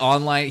 The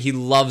online, he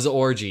loves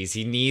orgies.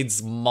 He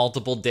needs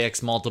multiple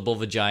dicks, multiple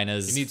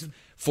vaginas. He needs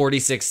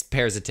 46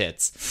 pairs of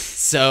tits.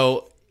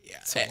 So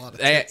that's a lot of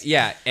tits.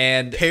 Yeah,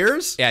 and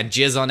pairs? Yeah,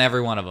 jizz on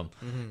every one of them.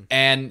 Mm-hmm.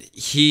 And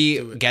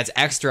he gets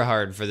extra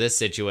hard for this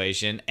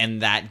situation,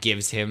 and that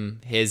gives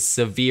him his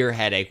severe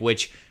headache,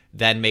 which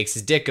then makes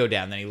his dick go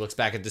down. Then he looks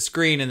back at the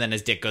screen, and then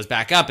his dick goes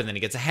back up, and then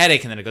he gets a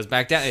headache, and then it goes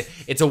back down.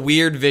 It's a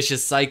weird,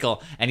 vicious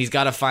cycle, and he's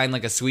got to find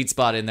like a sweet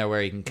spot in there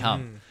where he can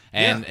come.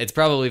 And it's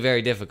probably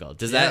very difficult.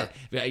 Does that,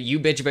 you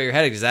bitch about your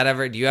headache, does that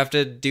ever, do you have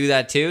to do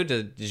that too?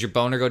 Does your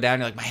boner go down?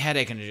 You're like, my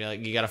headache, and you're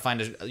like, you got to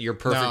find your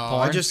perfect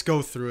porn? I just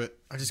go through it.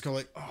 I just go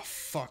like, oh,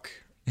 fuck.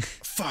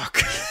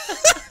 Fuck.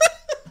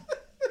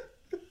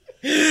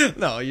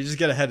 No, you just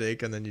get a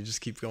headache, and then you just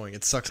keep going.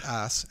 It sucks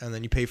ass, and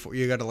then you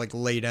got to like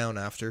lay down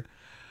after.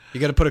 You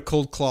got to put a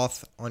cold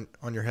cloth on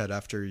your head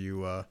after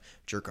you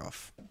jerk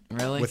off.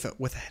 Really? With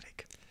a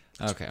headache.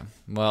 Okay.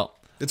 Well,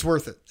 it's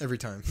worth it every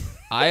time.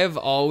 I have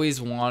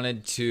always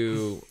wanted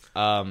to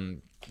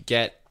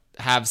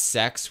have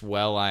sex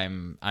while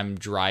I'm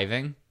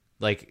driving.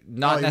 Like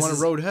not you want a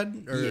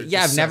roadhead? Or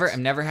yeah, I've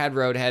never had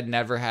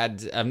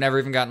roadhead. I've never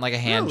even gotten like a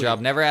hand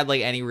job. Never had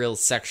like any real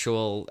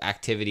sexual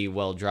activity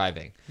while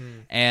driving.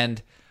 And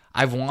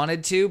I've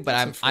wanted to,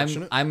 but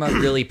I'm a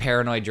really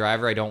paranoid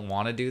driver. I don't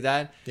want to do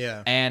that.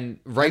 Yeah. And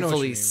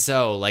rightfully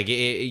so. Like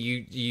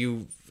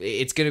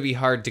it's gonna be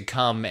hard to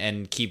come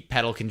and keep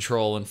pedal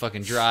control and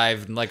fucking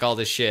drive and like all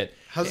this shit.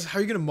 How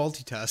are you gonna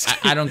multitask?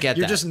 I don't get that.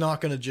 You're just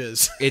not gonna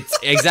jizz. It's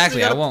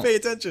exactly. I won't pay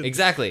attention.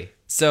 Exactly.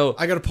 So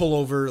I gotta pull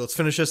over. Let's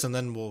finish this, and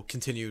then we'll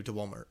continue to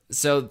Walmart.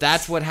 So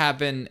that's what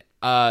happened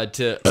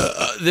to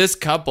this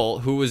couple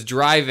who was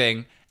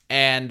driving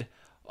and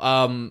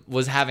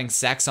was having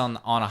sex on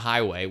a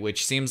highway,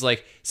 which seems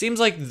like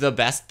the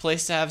best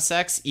place to have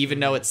sex, even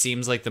though it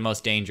seems like the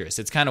most dangerous.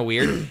 It's kind of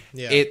weird.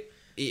 Yeah.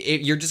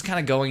 you're just kind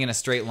of going in a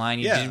straight line.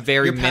 Yeah,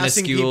 Very you're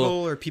passing minuscule.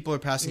 people, or people are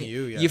passing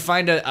you. Yeah. You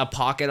find a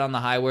pocket on the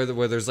highway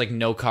where there's like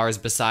no cars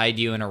beside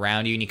you and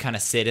around you, and you kind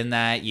of sit in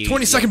that.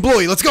 20-second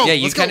blowy. Let's go.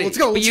 Yeah, let's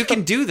go. But you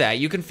can do that.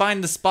 You can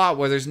find the spot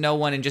where there's no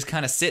one and just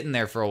kind of sit in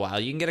there for a while.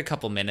 You can get a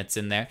couple minutes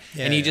in there,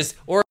 and you just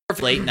or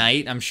late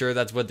night. I'm sure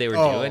that's what they were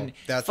doing.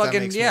 That fucking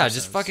makes yeah, more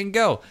just sense. fucking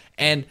go.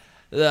 And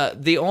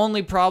the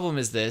only problem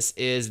is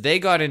they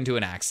got into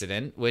an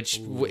accident, which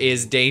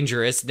is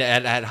dangerous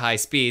at high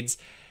speeds.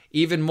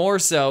 Even more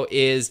so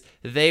is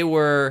they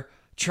were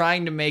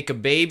trying to make a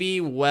baby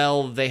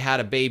while they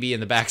had a baby in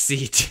the back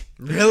seat.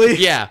 Really?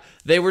 Yeah.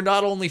 They were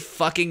not only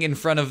fucking in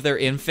front of their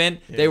infant,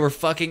 they were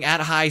fucking at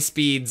high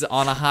speeds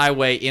on a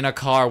highway in a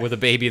car with a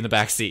baby in the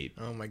back seat.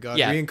 Oh my god.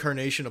 Yeah.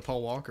 Reincarnation of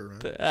Paul Walker,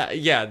 right?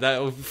 Yeah,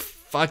 that was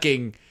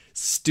fucking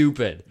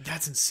stupid.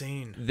 That's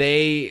insane.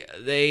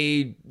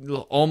 They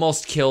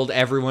almost killed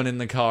everyone in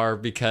the car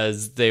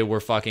because they were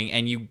fucking,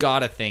 and you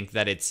gotta think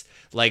that it's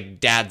like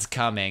dad's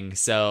coming,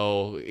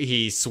 so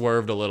he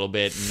swerved a little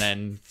bit and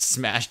then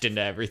smashed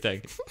into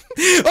everything.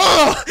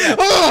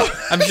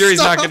 I'm sure he's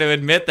not going to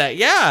admit that.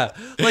 Yeah,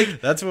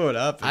 like that's what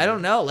happened. I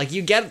don't know. Like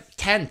you get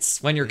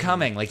tense when you're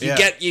coming. Like you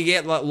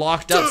get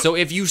locked up. So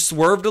if you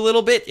swerved a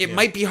little bit, it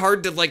might be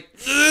hard to like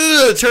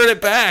turn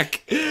it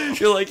back.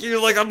 You're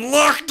like I'm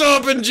locked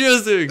up and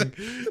jizzing.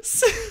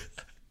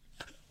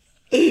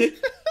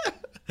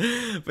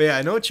 But yeah,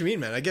 I know what you mean,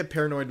 man. I get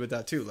paranoid with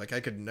that too. Like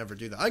I could never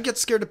do that. I get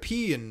scared to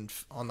pee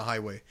on the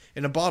highway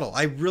in a bottle.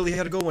 I really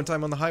had to go one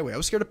time on the highway. I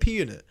was scared to pee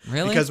in it.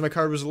 Really? Because my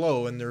car was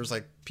low and there was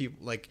like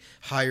people like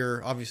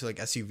higher, obviously like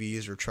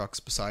SUVs or trucks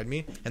beside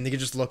me, and they could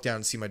just look down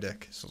and see my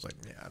dick. So I was like,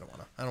 yeah,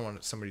 I don't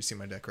want somebody to see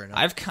my dick right now.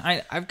 I've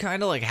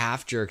kind of like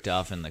half jerked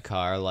off in the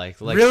car,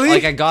 like really?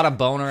 Like I got a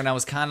boner and I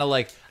was kind of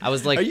like Are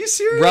you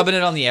serious? rubbing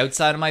it on the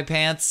outside of my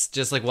pants,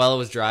 just like while I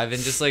was driving,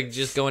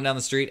 just going down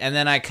the street, and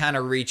then I kind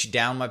of reached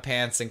down my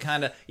pants and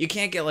kind of you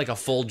can't get like a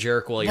full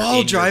jerk while you're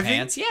in driving? your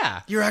pants.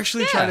 Yeah, You're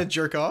actually trying to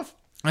jerk off?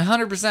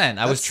 100%.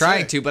 I was That's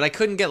trying sick. to, but I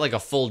couldn't get like a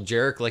full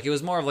jerk. Like it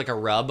was more of like a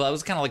rub. I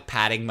was kind of like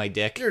patting my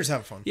dick. You're just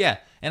having fun. Yeah,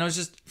 and I was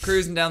just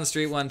cruising down the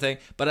street one thing,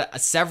 but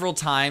several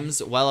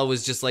times while I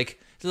was just like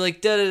da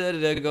da da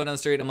da going down the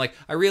street, I'm like,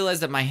 I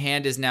realized that my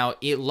hand is now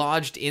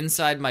lodged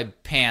inside my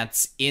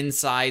pants,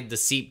 inside the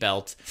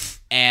seatbelt,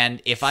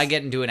 and if I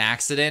get into an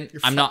accident,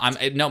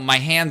 my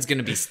hand's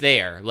gonna be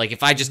there. Like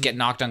if I just get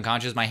knocked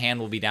unconscious, my hand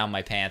will be down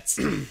my pants,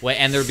 and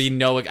there'll be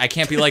I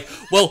can't be like,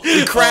 well,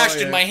 we crashed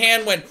and my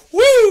hand went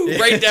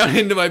right down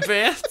into my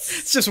pants.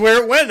 It's just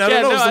where it went. I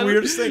don't know. no, It's I the don't-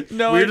 weirdest thing.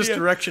 no weirdest idea.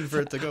 direction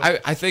for it to go.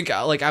 I think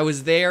like I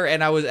was there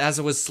and as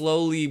I was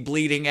slowly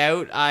bleeding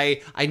out,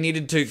 I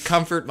needed to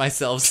comfort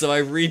myself, so I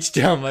reached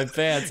down my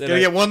pants. And Gotta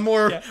get one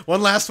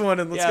last one,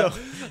 and let's go.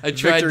 I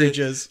tried Victory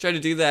to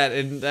jizz. do that,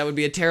 and that would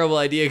be a terrible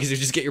idea because you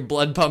just get your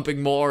blood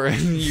pumping more,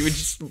 and you would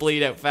just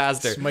bleed out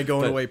faster. It's my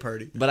going away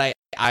party. But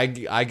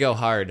I go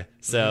hard,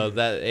 so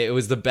that it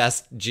was the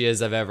best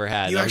jizz I've ever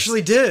had. You I was-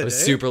 actually did, It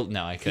was eh? super.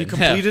 No, I couldn't. You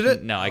completed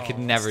it? No, I could Oh,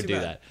 never that's too do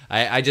bad.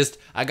 that.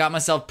 I got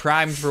myself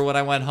primed for when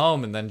I went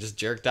home, and then just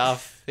jerked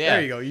off. Yeah,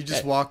 There you go. You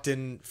just walked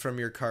in from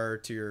your car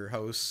to your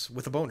house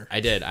with a boner. I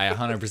did. I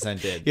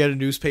 100% did. You had a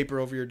newspaper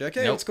over your deck.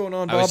 Hey, Nope. what's going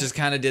on, Bob? I was just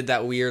kind of did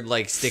that weird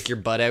like stick your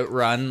butt out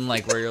run,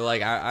 like where you're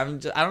like I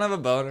don't have a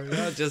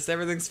boner, just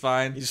everything's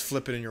fine. You just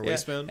flip it in your Yeah.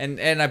 waistband.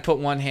 And I put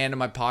one hand in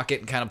my pocket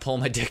and kind of pull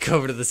my dick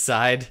over to the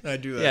side. I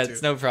do that Yeah, too.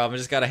 it's no problem. I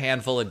just got a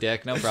handful of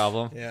dick, no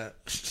problem. Yeah.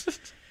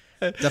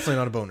 Definitely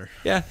not a boner.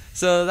 Yeah,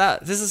 so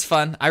this is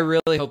fun. I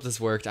really hope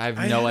this worked. I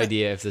have no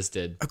idea if this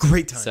did. A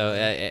great time.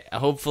 So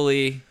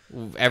hopefully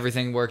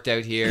everything worked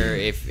out here.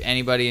 If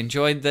anybody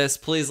enjoyed this,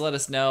 please let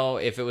us know.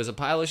 If it was a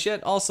pile of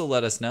shit, also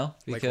let us know,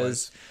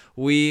 because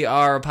we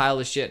are a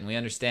pile of shit and we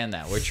understand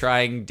that. We're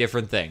trying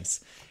different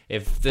things.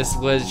 If this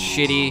was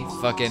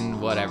shitty, fucking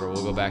whatever,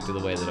 we'll go back to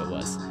the way that it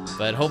was.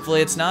 But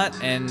hopefully it's not,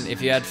 and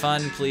if you had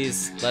fun,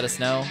 please let us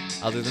know.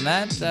 Other than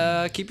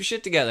that, keep your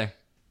shit together.